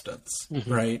substance,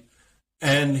 right?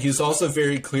 And he's also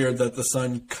very clear that the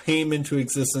Son came into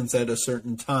existence at a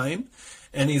certain time.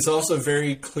 And he's also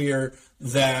very clear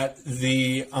that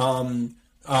in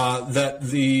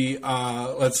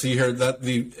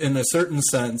a certain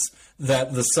sense,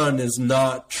 that the Son is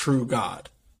not true God,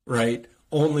 right?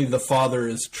 Only the Father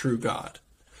is true God.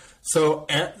 So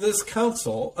at this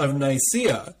Council of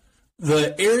Nicaea,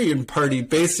 the Arian party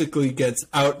basically gets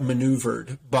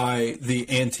outmaneuvered by the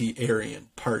anti-Arian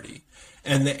party.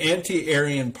 And the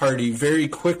anti-Arian party very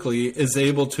quickly is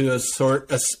able to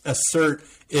assert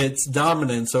its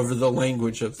dominance over the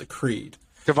language of the creed.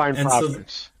 Divine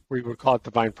providence. We would call it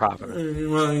divine providence.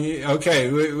 Well, okay.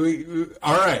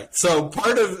 All right. So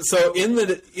in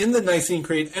the Nicene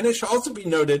Creed, and it should also be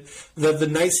noted that the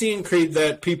Nicene Creed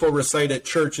that people recite at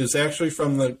church is actually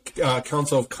from the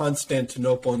Council of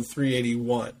Constantinople in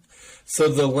 381. So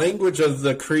the language of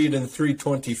the Creed in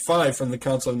 325 from the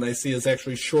Council of Nicaea is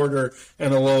actually shorter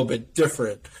and a little bit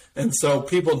different. And so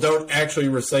people don't actually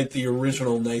recite the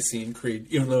original Nicene Creed,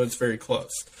 even though it's very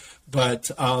close. But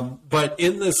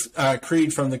in this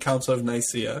creed from the Council of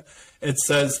Nicaea, it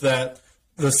says that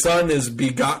the Son is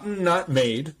begotten, not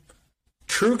made,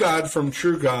 true God from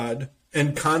true God,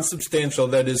 and consubstantial,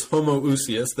 that is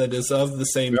homoousios, that is of the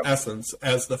same essence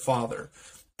as the Father.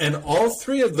 And all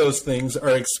three of those things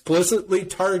are explicitly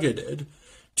targeted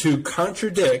to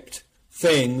contradict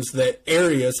things that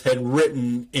Arius had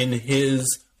written in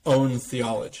his own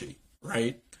theology,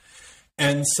 right?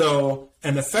 And so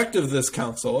an effect of this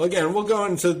council, again, we'll go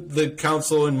into the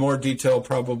council in more detail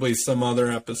probably some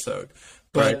other episode.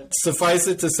 But suffice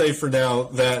it to say for now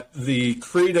that the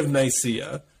Creed of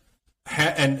Nicaea,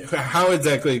 and how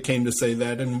exactly it came to say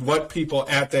that, and what people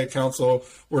at that council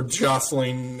were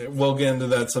jostling, we'll get into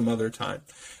that some other time.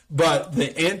 But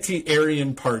the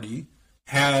anti-Arian party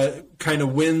kind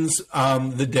of wins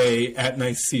the day at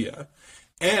Nicaea.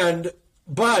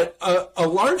 But a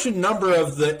large number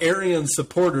of the Arian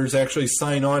supporters actually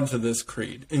sign on to this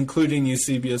creed, including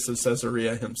Eusebius of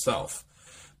Caesarea himself.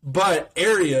 But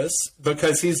Arius,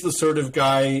 because he's the sort of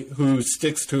guy who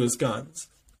sticks to his guns,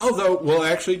 although we'll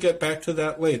actually get back to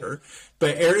that later,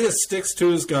 but Arius sticks to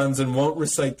his guns and won't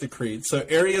recite the creed. So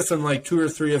Arius and like 2 or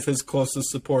 3 of his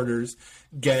closest supporters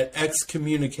get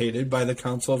excommunicated by the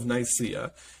Council of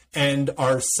Nicaea and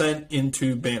are sent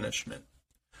into banishment,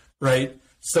 right?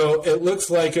 So it looks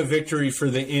like a victory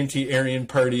for the anti-Arian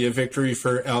party, a victory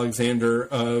for Alexander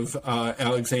of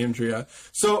Alexandria.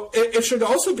 So it should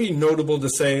also be notable to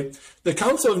say the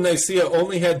Council of Nicaea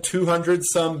only had 200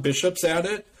 some bishops at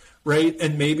it, right?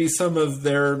 And maybe some of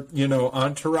their,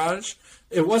 entourage.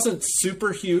 It wasn't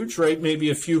super huge, right? Maybe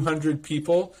a few hundred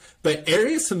people. But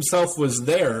Arius himself was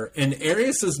there, and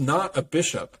Arius is not a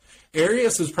bishop.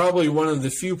 Arius is probably one of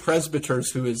the few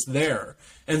presbyters who is there.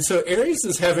 And so Arius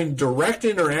is having direct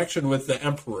interaction with the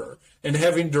emperor and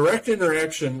having direct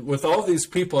interaction with all these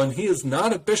people, and he is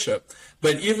not a bishop.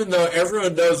 But even though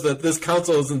everyone knows that this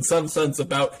council is in some sense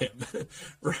about him,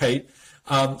 right?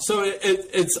 So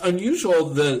it's unusual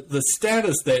the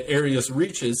status that Arius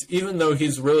reaches, even though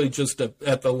he's really just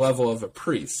at the level of a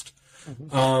priest.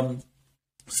 Mm-hmm.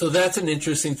 So that's an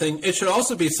interesting thing. It should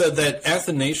also be said that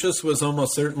Athanasius was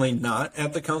almost certainly not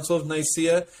at the Council of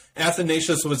Nicaea.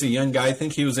 Athanasius was a young guy. I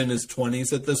think he was in his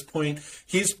 20s at this point.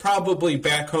 He's probably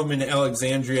back home in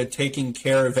Alexandria taking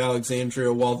care of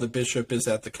Alexandria while the bishop is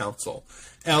at the council.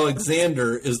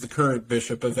 Alexander is the current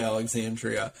bishop of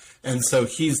Alexandria, and so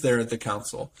he's there at the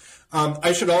council.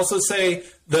 I should also say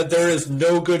that there is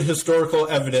no good historical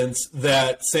evidence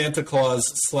that Santa Claus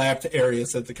slapped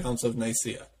Arius at the Council of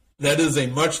Nicaea. That is a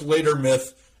much later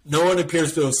myth. No one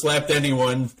appears to have slapped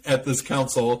anyone at this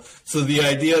council. So the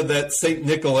idea that St.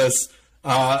 Nicholas,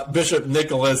 Bishop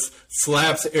Nicholas,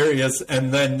 slaps Arius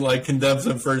and then condemns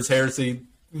him for his heresy,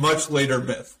 much later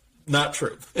myth. Not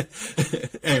true.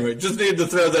 Anyway, just needed to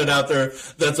throw that out there.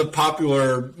 That's a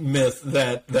popular myth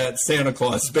that Santa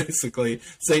Claus, basically,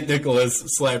 St. Nicholas,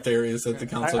 slapped Arius at the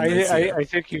Council of Nicaea. I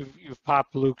think you've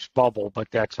popped Luke's bubble, but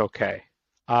that's okay.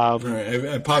 All right,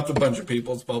 I popped a bunch of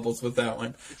people's bubbles with that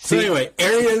one. So anyway,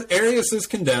 Arius is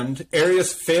condemned.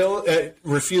 Arius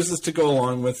refuses to go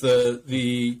along with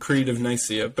the Creed of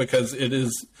Nicaea because it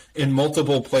is in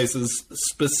multiple places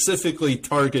specifically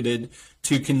targeted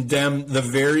to condemn the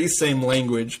very same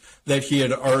language that he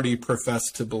had already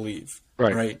professed to believe.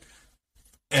 Right?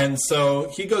 And so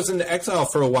he goes into exile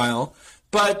for a while.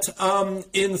 But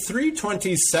in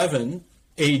 327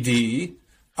 A.D.,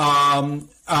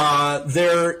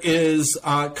 there is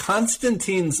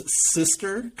Constantine's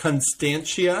sister,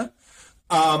 Constantia,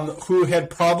 who had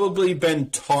probably been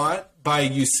taught by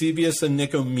Eusebius and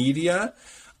Nicomedia,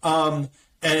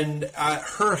 and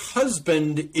her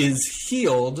husband is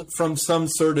healed from some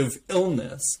sort of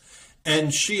illness,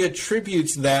 and she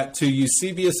attributes that to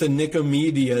Eusebius and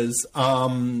Nicomedia's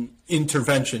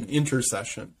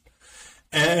intercession.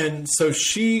 And so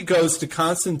she goes to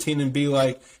Constantine and be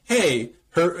like, hey,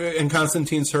 and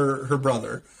Constantine's her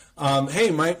brother.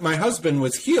 Hey, my husband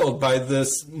was healed by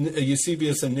this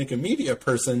Eusebius and Nicomedia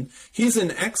person. He's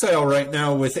in exile right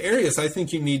now with Arius. I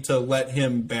think you need to let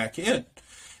him back in.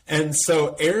 And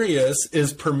so Arius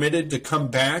is permitted to come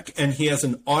back, and he has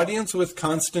an audience with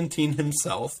Constantine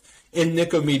himself in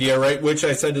Nicomedia, right, which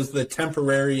I said is the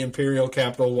temporary imperial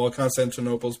capital while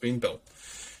Constantinople is being built.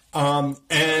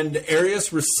 And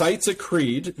Arius recites a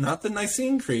creed, not the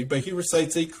Nicene Creed, but he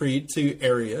recites a creed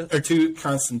to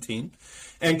Constantine,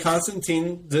 and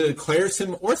Constantine declares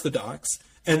him Orthodox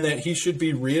and that he should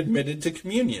be readmitted to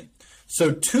communion.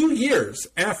 So 2 years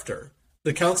after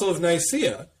the Council of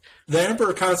Nicaea, the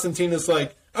Emperor Constantine is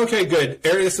like, okay, good,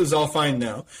 Arius is all fine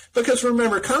now. Because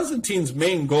remember, Constantine's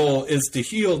main goal is to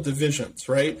heal divisions,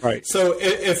 right? Right. So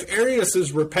if Arius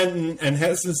is repentant and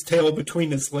has his tail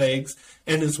between his legs,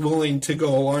 and is willing to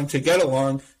go along to get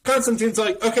along, Constantine's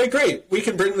like, okay, great, we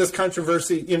can bring this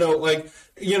controversy,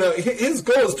 his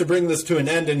goal is to bring this to an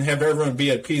end and have everyone be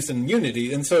at peace and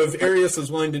unity. And so if Arius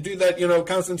is willing to do that,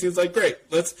 Constantine's like, great,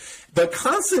 but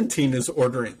Constantine is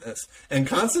ordering this. And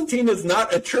Constantine is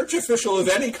not a church official of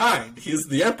any kind. He's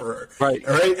the emperor. Right.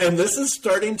 All right. And this is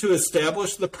starting to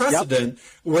establish the precedent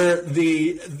where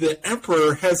the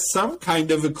emperor has some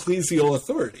kind of ecclesial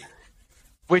authority.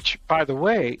 Which, by the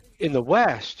way, in the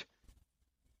West,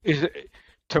 is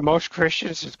to most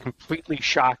Christians, it's completely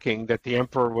shocking that the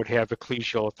emperor would have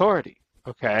ecclesial authority.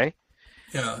 Okay.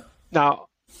 Yeah. Now,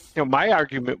 my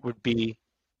argument would be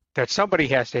that somebody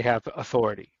has to have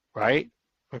authority, right?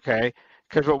 Okay.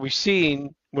 Because what we've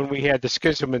seen when we had the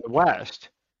schism in the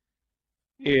West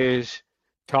is,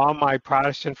 to all my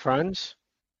Protestant friends,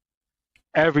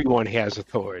 everyone has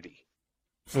authority.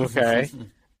 Okay.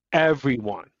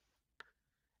 Everyone.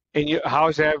 And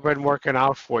how's that been working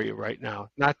out for you right now?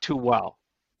 Not too well.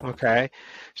 Okay.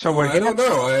 So I don't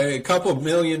know. A couple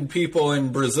million people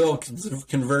in Brazil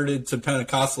converted to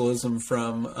Pentecostalism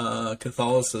from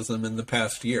Catholicism in the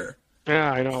past year.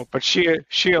 Yeah, I know. But Shia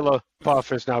LaBeouf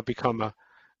has now become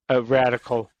a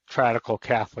radical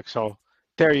Catholic. So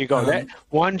there you go. That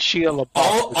one Shia LaBeouf.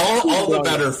 All the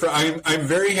better. I'm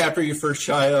very happy for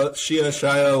Shia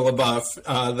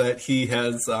LaBeouf that he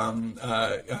has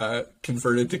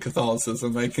converted to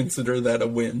Catholicism. I consider that a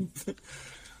win.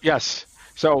 Yes.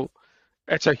 So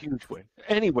that's a huge win.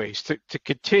 Anyways, to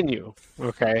continue,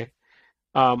 okay.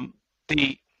 I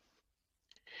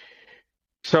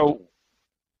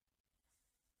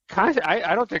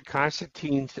don't think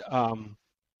Constantine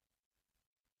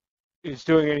is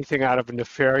doing anything out of a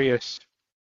nefarious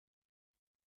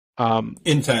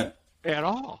intent at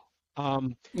all.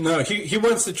 No, he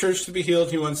wants the church to be healed.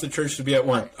 He wants the church to be at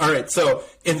one. All right, so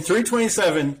in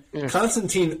 327,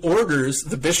 Constantine orders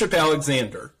the Bishop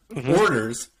Alexander,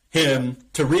 orders him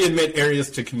to readmit Arius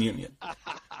to communion.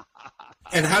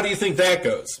 And how do you think that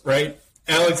goes, right?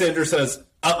 Alexander says,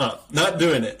 not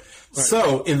doing it. Right.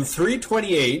 So in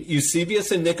 328,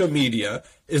 Eusebius of Nicomedia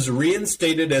is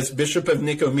reinstated as Bishop of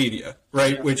Nicomedia,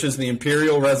 right, yeah, which is the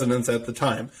imperial residence at the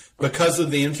time, because of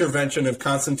the intervention of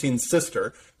Constantine's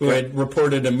sister, who had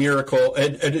reported a miracle,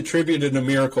 had attributed a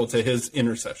miracle to his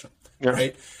intercession,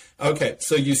 right? Okay,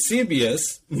 so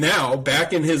Eusebius, now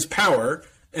back in his power,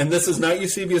 and this is not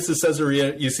Eusebius of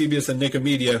Caesarea, Eusebius of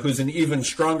Nicomedia, who's an even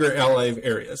stronger ally of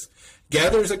Arius,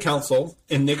 gathers a council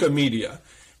in Nicomedia,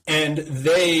 and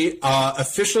they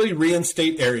officially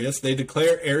reinstate Arius. They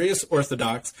declare Arius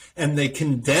orthodox, and they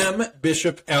condemn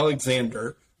Bishop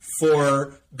Alexander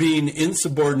for being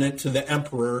insubordinate to the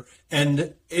emperor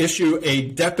and issue a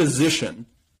deposition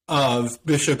of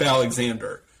Bishop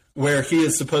Alexander, where he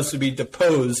is supposed to be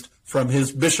deposed from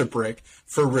his bishopric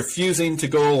for refusing to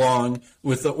go along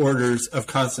with the orders of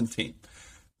Constantine.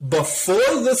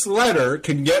 Before this letter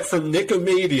can get from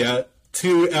Nicomedia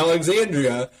to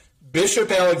Alexandria,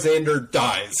 Bishop Alexander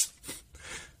dies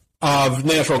of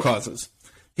natural causes.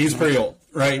 He's pretty old,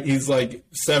 right? He's like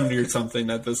 70 or something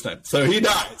at this time. So he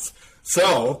dies.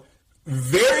 So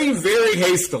very, very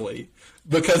hastily,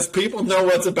 because people know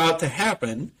what's about to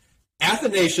happen,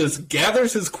 Athanasius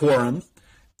gathers his quorum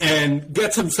and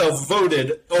gets himself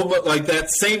voted almost like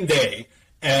that same day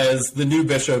as the new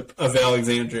bishop of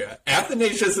Alexandria.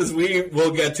 Athanasius, as we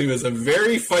will get to, is a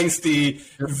very feisty,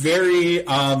 very,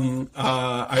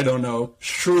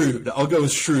 shrewd. I'll go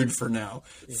with shrewd for now,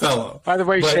 fellow. By the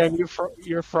way, Sam,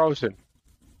 you're frozen.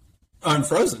 I'm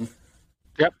frozen?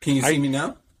 Yep. Can you see me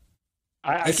now?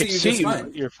 I can see you.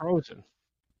 Fine. You're frozen.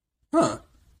 Huh.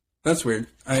 That's weird.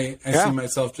 I see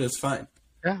myself just fine.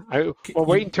 Yeah.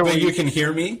 Wait until you can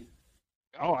hear me?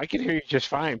 Oh, I can hear you just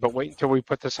fine, but wait until we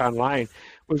put this online.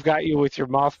 We've got you with your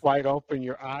mouth wide open,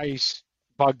 your eyes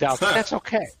bugged out. That's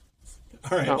okay.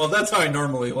 All right. No. Well, that's how I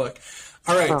normally look.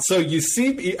 All right. So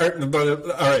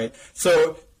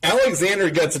So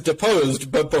Alexander gets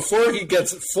deposed, but before he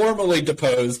gets formally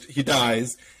deposed, he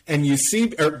dies, and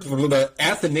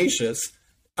Athanasius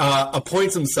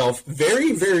appoints himself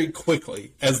very, very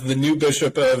quickly as the new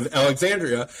bishop of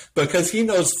Alexandria, because he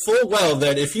knows full well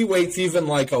that if he waits even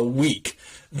like a week,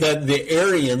 that the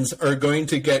Arians are going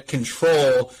to get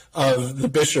control of the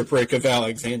bishopric of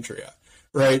Alexandria,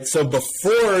 right? So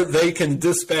before they can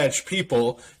dispatch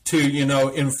people to,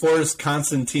 enforce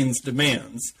Constantine's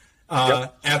demands,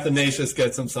 Athanasius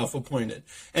gets himself appointed.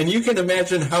 And you can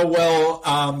imagine how well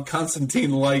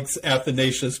Constantine likes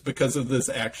Athanasius because of this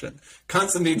action.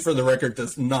 Constantine, for the record,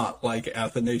 does not like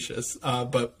Athanasius,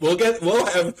 but we'll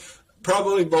have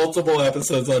probably multiple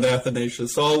episodes on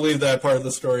Athanasius, so I'll leave that part of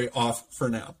the story off for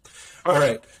now. All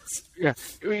right. Yeah.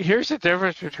 Here's the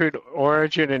difference between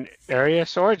Origen and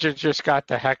Arius. Origen just got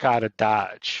the heck out of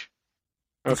Dodge.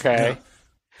 Okay.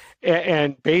 Yeah.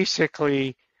 And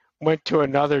basically went to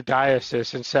another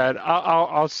diocese and said,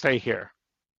 I'll stay here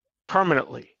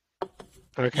permanently.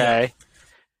 Okay.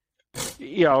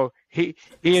 Yeah. He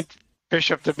and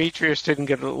Bishop Demetrius didn't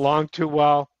get along too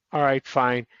well. All right,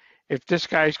 fine. If this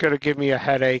guy's going to give me a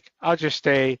headache, I'll just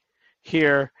stay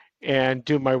here and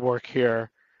do my work here.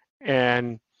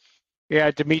 And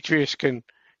yeah, Demetrius can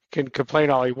complain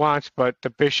all he wants, but the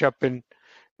bishop in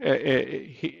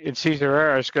Caesar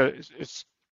Era is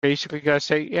basically going to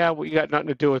say, yeah, well, you got nothing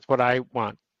to do with what I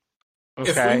want. Okay?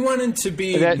 If we wanted to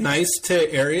be nice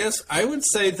to Arius, I would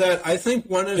say that I think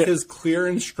one of his clear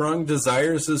and strong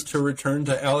desires is to return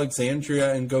to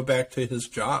Alexandria and go back to his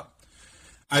job.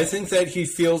 I think that he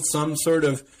feels some sort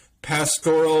of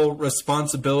pastoral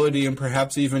responsibility and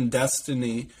perhaps even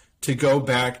destiny to go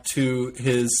back to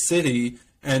his city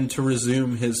and to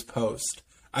resume his post.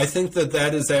 I think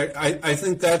that is. I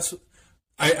think that's.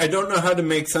 I don't know how to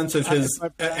make sense of his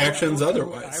actions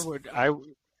otherwise.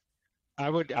 I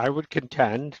would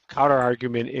contend. Counter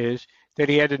argument is that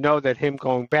he had to know that him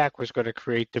going back was going to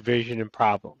create division and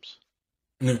problems.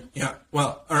 Yeah.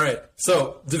 Well, all right.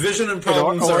 So division and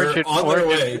problems are on their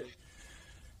way.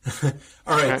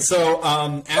 All right. So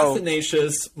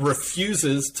Athanasius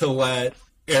refuses to let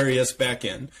Arius back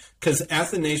in because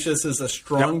Athanasius is a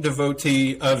strong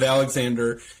devotee of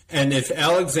Alexander, and if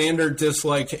Alexander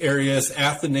disliked Arius,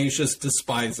 Athanasius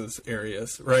despises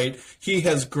Arius, right? He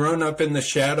has grown up in the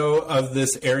shadow of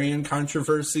this Arian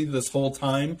controversy this whole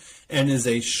time and is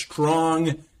a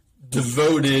strong,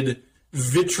 devoted,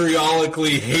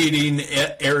 vitriolically hating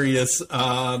Arius,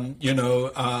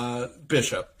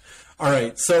 bishop. All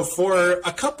right, so for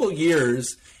a couple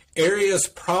years, Arius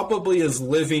probably is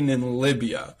living in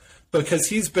Libya because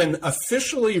he's been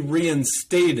officially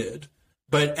reinstated,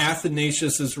 but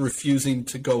Athanasius is refusing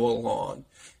to go along.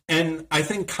 And I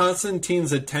think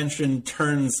Constantine's attention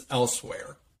turns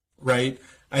elsewhere, right?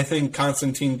 I think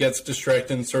Constantine gets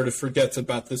distracted and sort of forgets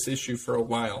about this issue for a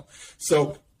while.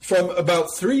 So from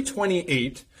about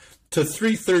 328 to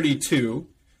 332,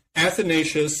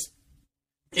 Athanasius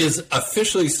is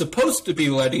officially supposed to be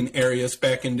letting Arius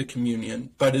back into communion,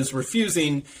 but is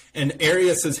refusing, and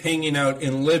Arius is hanging out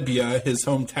in Libya, his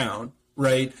hometown,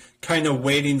 right? Kind of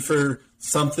waiting for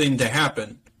something to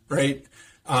happen, right?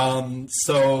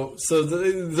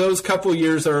 Those couple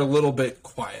years are a little bit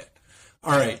quiet.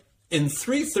 All right. In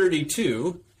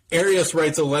 332, Arius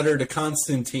writes a letter to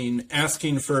Constantine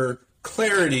asking for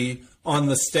clarity on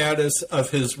the status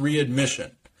of his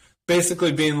readmission,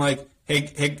 basically being like,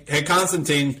 Hey,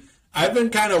 Constantine, I've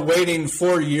been kind of waiting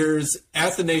 4 years.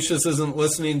 Athanasius isn't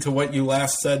listening to what you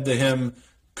last said to him.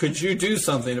 Could you do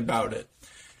something about it?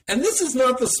 And this is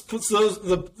not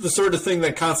the sort of thing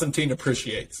that Constantine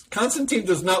appreciates. Constantine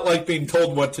does not like being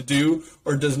told what to do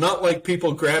or does not like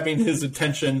people grabbing his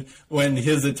attention when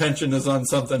his attention is on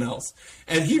something else.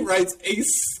 And he writes a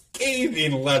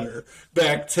scathing letter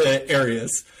back to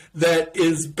Arius that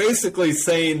is basically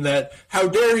saying that, how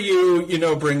dare you,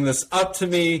 bring this up to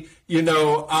me,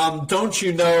 don't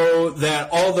you know that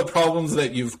all the problems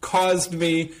that you've caused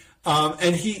me,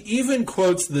 and he even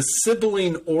quotes the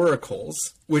Sibylline Oracles,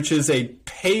 which is a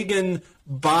pagan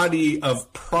body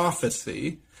of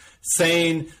prophecy,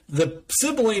 saying the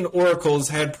Sibylline Oracles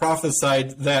had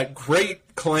prophesied that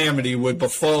great calamity would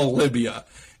befall Libya.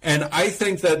 And I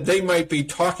think that they might be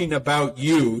talking about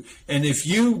you. And if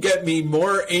you get me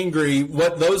more angry,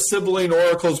 what those Sibylline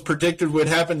oracles predicted would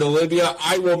happen to Libya,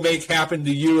 I will make happen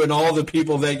to you and all the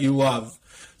people that you love.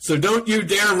 So don't you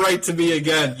dare write to me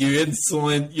again, you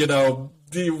insolent,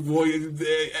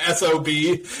 SOB,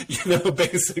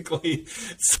 basically.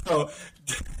 So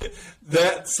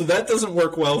that doesn't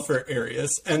work well for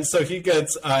Arius, and so he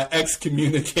gets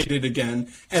excommunicated again,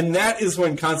 and that is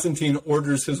when Constantine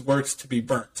orders his works to be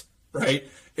burnt, right?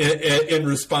 In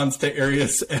response to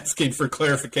Arius asking for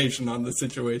clarification on the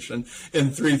situation in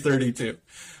 332.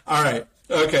 All right.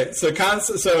 Okay, so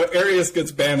Arius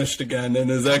gets banished again and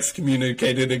is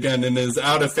excommunicated again and is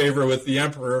out of favor with the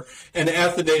emperor, and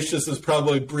Athanasius is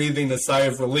probably breathing a sigh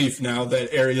of relief now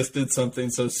that Arius did something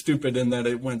so stupid and that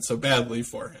it went so badly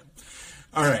for him.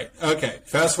 All right, okay,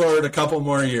 fast forward a couple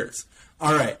more years.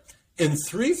 All right, in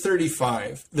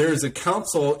 335, there is a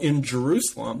council in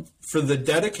Jerusalem for the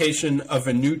dedication of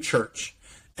a new church,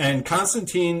 and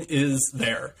Constantine is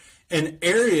there. And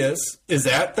Arius is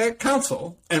at that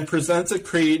council and presents a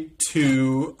creed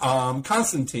to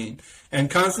Constantine. And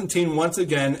Constantine once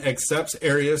again accepts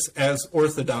Arius as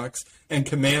orthodox and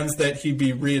commands that he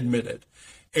be readmitted.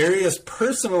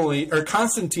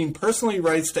 Constantine personally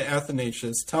writes to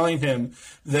Athanasius telling him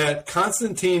that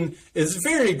Constantine is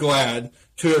very glad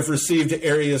to have received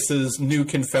Arius's new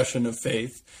confession of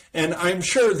faith. And I'm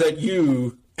sure that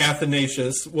you,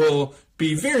 Athanasius, will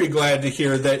be very glad to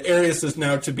hear that Arius is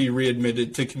now to be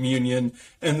readmitted to communion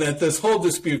and that this whole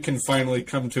dispute can finally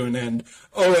come to an end.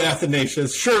 Oh,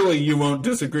 Athanasius, surely you won't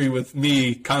disagree with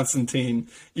me, Constantine,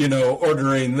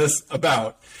 ordering this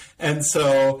about. And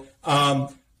so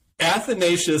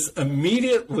Athanasius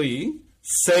immediately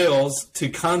sails to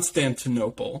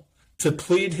Constantinople to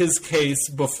plead his case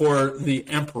before the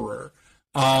emperor,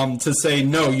 to say,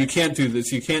 no, you can't do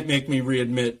this. You can't make me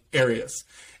readmit Arius.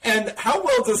 And how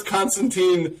well does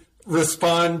Constantine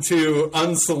respond to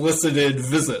unsolicited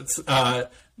visits?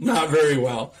 Not very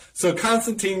well. So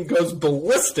Constantine goes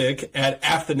ballistic at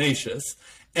Athanasius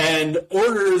and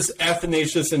orders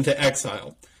Athanasius into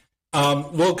exile.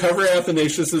 We'll cover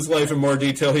Athanasius' life in more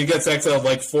detail. He gets exiled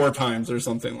like 4 times or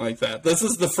something like that. This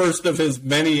is the first of his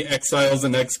many exiles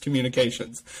and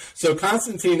excommunications. So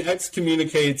Constantine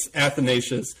excommunicates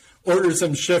Athanasius, orders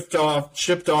him shipped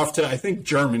off to, I think,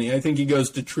 Germany. I think he goes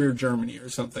to Trier, Germany or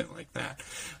something like that.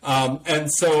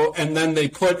 And then they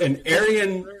put an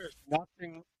Arian...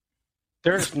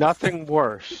 There's nothing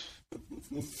worse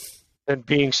than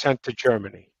being sent to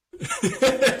Germany.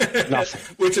 Nothing.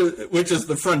 Which is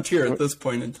the frontier at this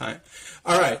point in time.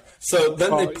 All right. So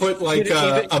then they put like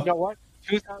you know what?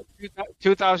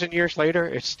 2,000 years later,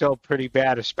 it's still pretty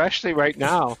bad, especially right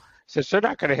now, since they're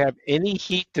not going to have any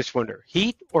heat this winter.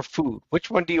 Heat or food? Which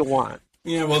one do you want?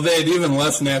 Yeah, well, they had even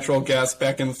less natural gas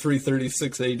back in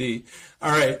 336 AD.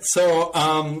 All right.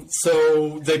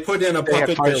 So they put in a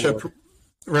puppet bishop.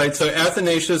 Right, so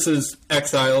Athanasius is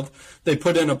exiled. They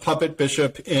put in a puppet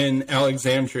bishop in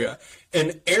Alexandria.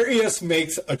 And Arius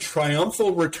makes a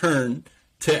triumphal return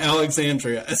to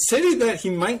Alexandria, a city that he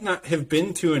might not have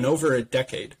been to in over a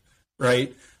decade,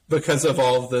 right, because of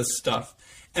all of this stuff.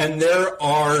 And there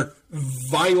are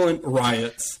violent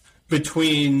riots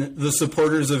between the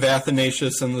supporters of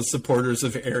Athanasius and the supporters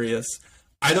of Arius.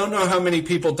 I don't know how many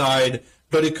people died,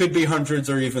 but it could be hundreds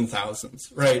or even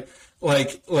thousands, right?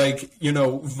 Like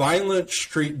violent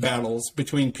street battles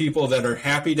between people that are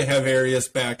happy to have Arius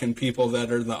back and people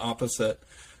that are the opposite,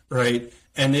 right?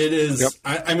 And it is, yep.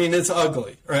 I mean, it's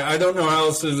ugly, right? I don't know how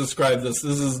else to describe this.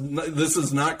 This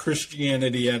is not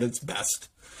Christianity at its best,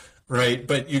 right?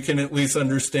 But you can at least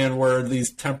understand where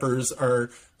these tempers are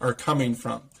coming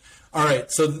from. All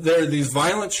right, so there are these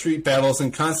violent street battles,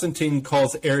 and Constantine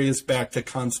calls Arius back to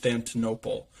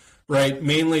Constantinople, right?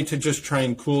 Mainly to just try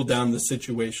and cool down the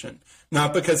situation.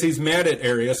 Not because he's mad at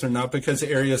Arius or not because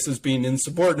Arius is being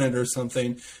insubordinate or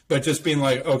something, but just being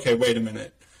like, okay, wait a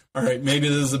minute. All right, maybe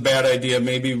this is a bad idea.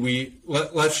 Maybe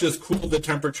let's just cool the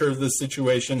temperature of this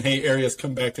situation. Hey, Arius,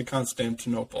 come back to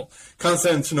Constantinople.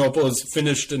 Constantinople is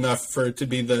finished enough for it to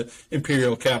be the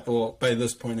imperial capital by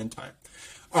this point in time.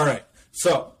 All right,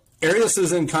 so Arius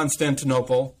is in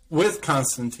Constantinople with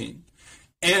Constantine,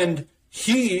 and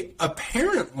he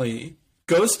apparently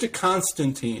goes to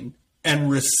Constantine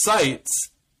and recites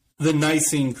the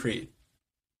Nicene Creed,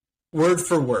 word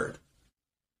for word.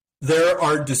 There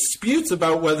are disputes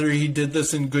about whether he did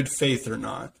this in good faith or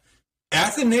not.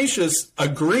 Athanasius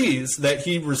agrees that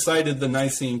he recited the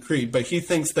Nicene Creed, but he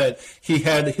thinks that he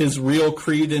had his real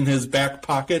creed in his back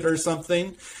pocket or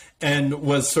something and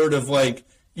was sort of like,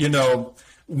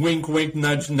 wink, wink,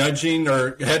 nudge, nudging,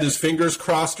 or had his fingers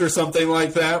crossed or something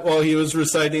like that while he was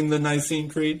reciting the Nicene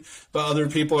Creed. But other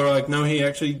people are like, no, he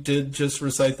actually did just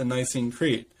recite the Nicene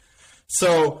Creed.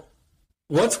 So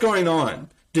what's going on?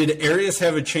 Did Arius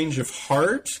have a change of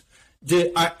heart?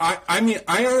 I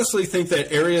honestly think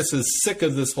that Arius is sick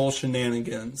of this whole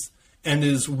shenanigans and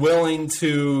is willing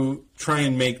to try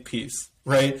and make peace,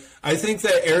 right? I think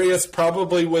that Arius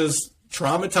probably was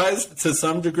traumatized to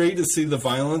some degree to see the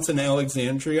violence in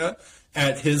Alexandria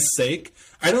at his sake.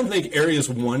 I don't think Arius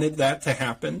wanted that to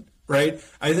happen, right?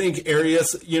 I think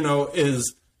Arius,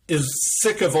 is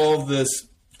sick of all of this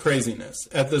craziness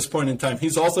at this point in time.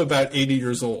 He's also about 80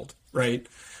 years old, right?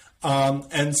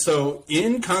 And so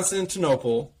in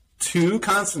Constantinople, to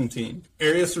Constantine,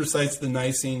 Arius recites the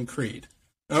Nicene Creed.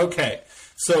 Okay,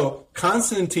 so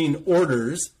Constantine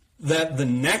orders that the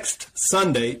next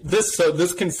Sunday,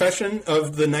 this confession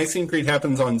of the Nicene Creed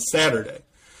happens on Saturday.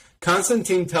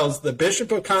 Constantine tells the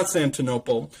Bishop of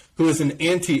Constantinople, who is an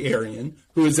anti-Arian,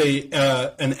 who is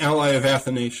an ally of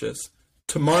Athanasius,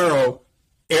 tomorrow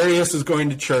Arius is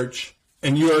going to church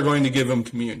and you are going to give him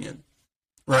communion,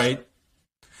 right?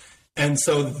 And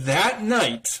so that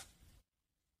night,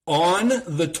 on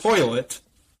the toilet,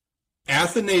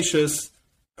 Athanasius,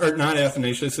 or not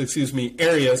Athanasius, excuse me,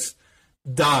 Arius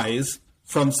dies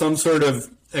from some sort of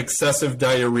excessive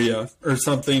diarrhea or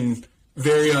something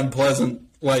very unpleasant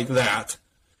like that.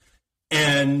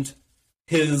 And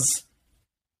his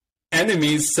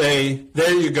enemies say,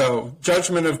 there you go,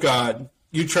 judgment of God.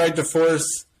 You tried to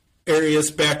force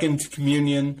Arius back into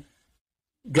communion.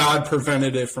 God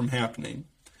prevented it from happening.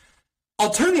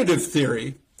 Alternative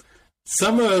theory,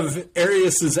 some of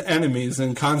Arius's enemies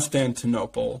in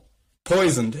Constantinople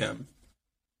poisoned him.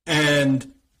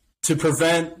 And to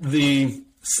prevent the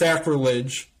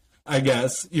sacrilege, I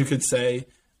guess you could say,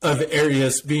 of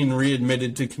Arius being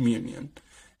readmitted to communion.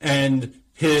 And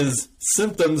his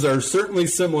symptoms are certainly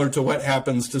similar to what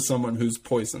happens to someone who's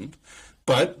poisoned.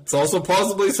 But it's also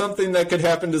plausibly something that could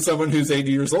happen to someone who's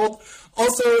 80 years old.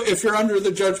 Also, if you're under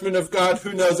the judgment of God,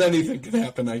 who knows, anything could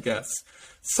happen, I guess.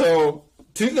 So,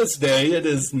 to this day, it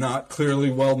is not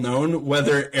clearly well known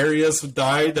whether Arius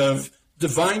died of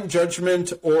divine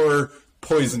judgment or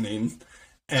poisoning.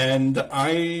 And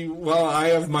I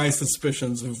have my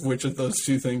suspicions of which of those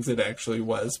two things it actually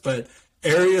was. But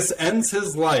Arius ends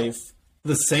his life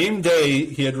the same day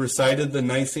he had recited the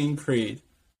Nicene Creed,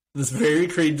 this very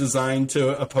creed designed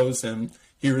to oppose him.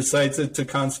 He recites it to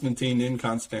Constantine in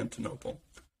Constantinople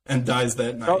and dies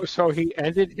that night. So he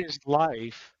ended his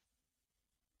life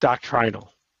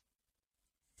doctrinal.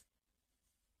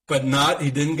 But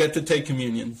he didn't get to take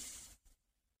communion.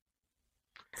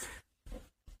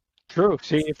 True.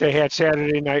 See, if they had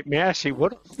Saturday night mass, he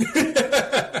would have.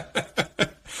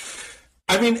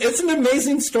 I mean, it's an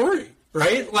amazing story,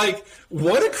 right? Like,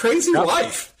 what a crazy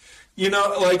life. You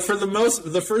know, like for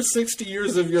the first 60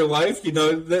 years of your life, you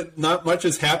know, that not much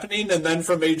is happening. And then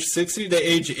from age 60 to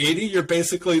age 80, you're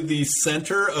basically the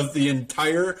center of the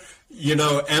entire, you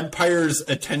know, empire's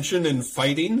attention and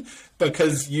fighting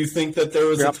because you think that there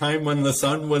was a time when the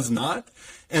sun was not.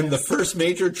 And the first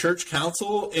major church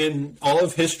council in all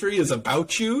of history is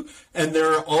about you. And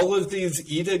there are all of these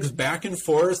edicts back and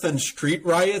forth and street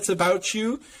riots about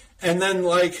you. And then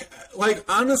like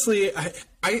honestly,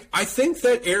 I think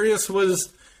that Arius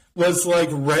was like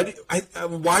ready.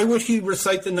 Why would he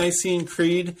recite the Nicene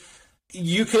Creed?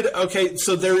 You could,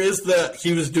 so there is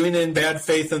he was doing it in bad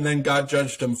faith and then God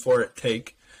judged him for it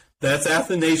take. That's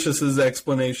Athanasius's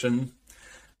explanation.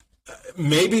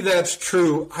 Maybe that's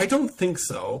true. I don't think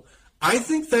so. I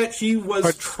think that he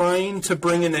was trying to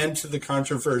bring an end to the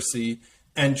controversy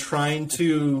and trying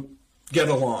to get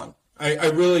along. I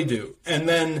really do. And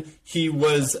then he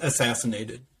was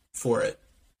assassinated for it.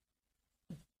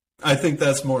 I think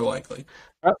that's more likely.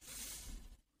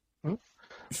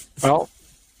 Well,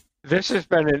 this has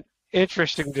been an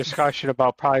interesting discussion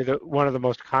about probably one of the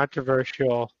most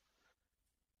controversial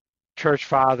church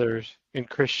fathers in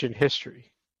Christian history.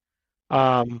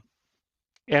 And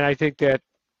I think that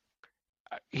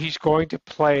he's going to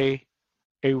play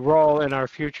a role in our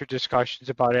future discussions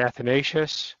about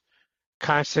Athanasius,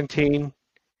 Constantine,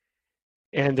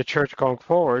 and the church going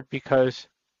forward, because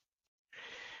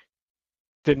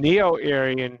the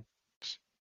Neo-Arians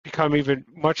become even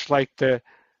much like the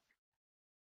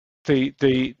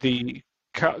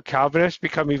Calvinists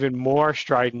become even more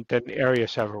strident than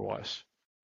Arius ever was.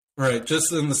 Right,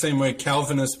 just in the same way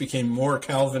Calvinists became more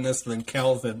Calvinist than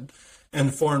Calvin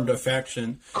and formed a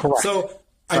faction. Correct. So,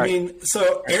 I mean,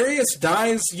 so Arius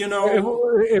dies, you know...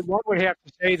 One would have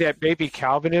to say that maybe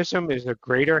Calvinism is a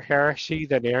greater heresy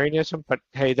than Arianism, but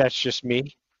hey, that's just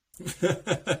me.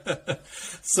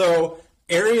 So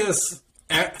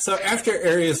after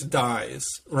Arius dies,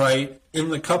 right, in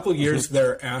the couple years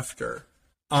thereafter,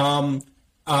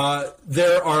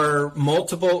 there are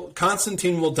multiple...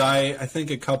 Constantine will die, I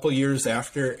think, a couple years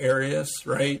after Arius,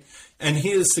 right? And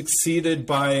he is succeeded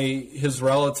by his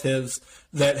relatives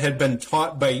that had been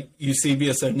taught by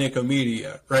Eusebius of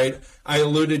Nicomedia, right? I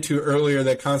alluded to earlier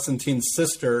that Constantine's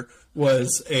sister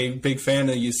was a big fan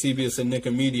of Eusebius of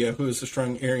Nicomedia, who is a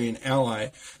strong Arian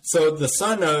ally. So the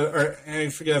son of, or I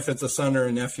forget if it's a son or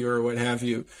a nephew or what have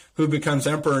you, who becomes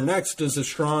emperor next is a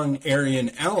strong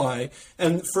Arian ally.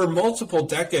 And for multiple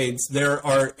decades, there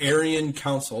are Arian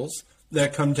councils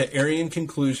that come to Arian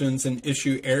conclusions and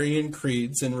issue Arian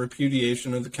creeds in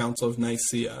repudiation of the Council of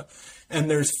Nicaea. And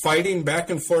there's fighting back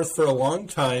and forth for a long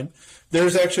time.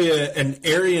 There's actually an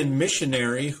Arian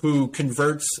missionary who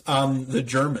converts the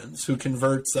Germans, who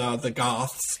converts the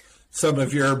Goths, some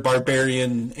of your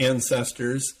barbarian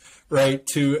ancestors, right,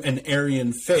 to an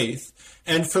Arian faith.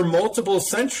 And for multiple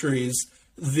centuries,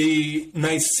 the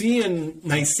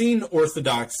Nicene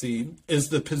orthodoxy is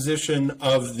the position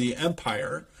of the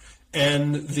empire,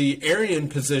 and the Arian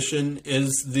position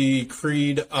is the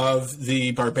creed of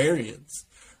the barbarians.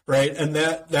 right? And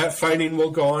that fighting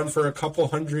will go on for a couple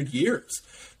hundred years.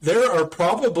 There are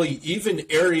probably even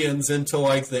Arians into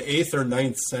like the 8th or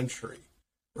 9th century,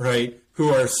 right, who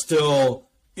are still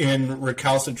in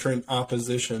recalcitrant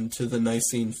opposition to the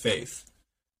Nicene faith.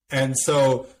 And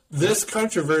so this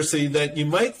controversy that you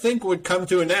might think would come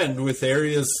to an end with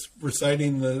Arius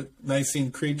reciting the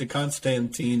Nicene Creed to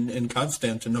Constantine in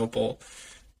Constantinople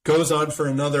goes on for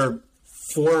another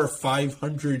 400 or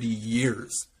 500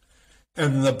 years.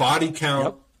 And the body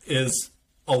count is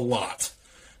a lot.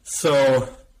 So,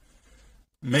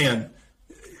 man,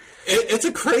 it's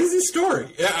a crazy story.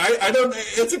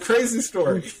 It's a crazy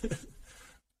story.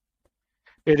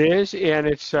 It is, and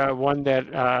it's one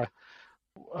that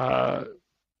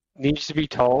needs to be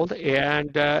told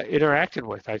and interacted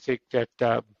with. I think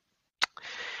that,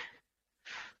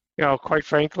 quite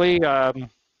frankly,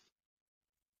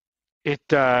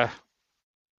 it's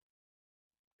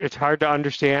hard to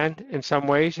understand in some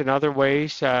ways. In other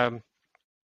ways,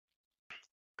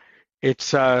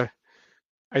 it's I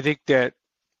think that,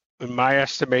 in my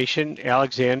estimation,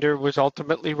 Alexander was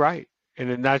ultimately right.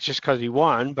 And not just because he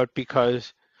won, but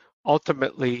because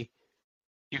ultimately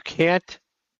you can't,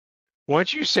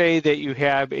 once you say that you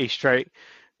have a straight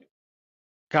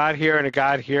God here and a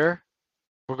God here,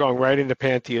 we're going right into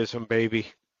pantheism, baby.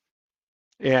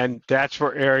 And that's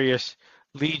where Arius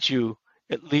leads you.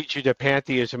 It leads you to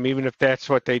pantheism, even if that's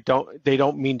what they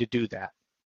don't mean to do that.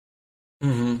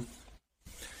 Mm-hmm.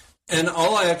 And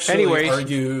I'll actually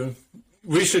argue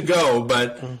we should go,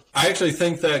 but I actually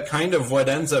think that kind of what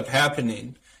ends up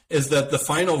happening is that the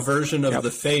final version of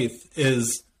the faith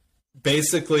is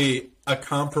basically a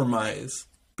compromise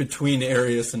between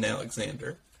Arius and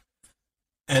Alexander.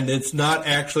 And it's not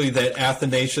actually that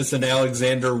Athanasius and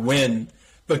Alexander win,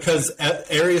 because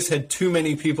Arius had too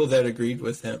many people that agreed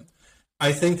with him.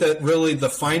 I think that really the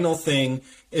final thing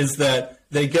is that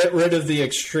they get rid of the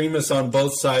extremists on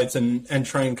both sides and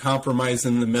try and compromise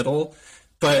in the middle.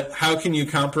 But how can you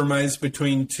compromise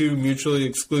between two mutually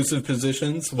exclusive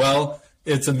positions? Well,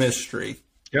 it's a mystery.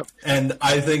 Yep. And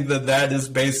I think that is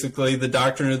basically the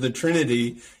doctrine of the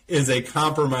Trinity is a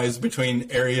compromise between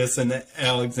Arius and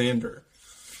Alexander.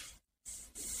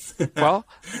 Well,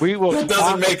 we will. That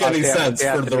doesn't make any sense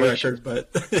for the record, but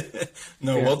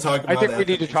we'll talk about. I think we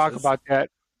need to talk about that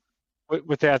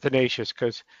with Athanasius,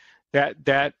 because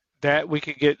that we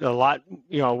could get a lot.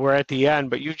 We're at the end,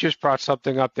 but you just brought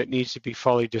something up that needs to be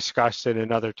fully discussed in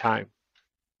another time.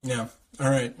 Yeah. All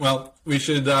right. Well, we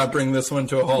should bring this one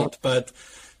to a halt, but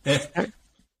I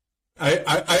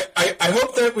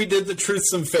hope that we did the truth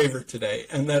some favor today,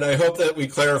 and that I hope that we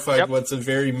clarified what's a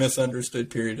very misunderstood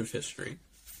period of history.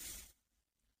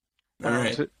 All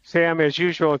right. Sam, as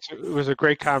usual, it was a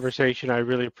great conversation. I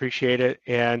really appreciate it.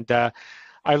 And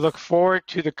I look forward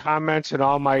to the comments and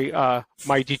all my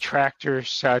my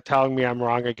detractors telling me I'm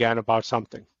wrong again about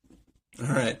something.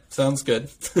 All right. Sounds good.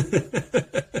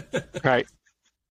 Right.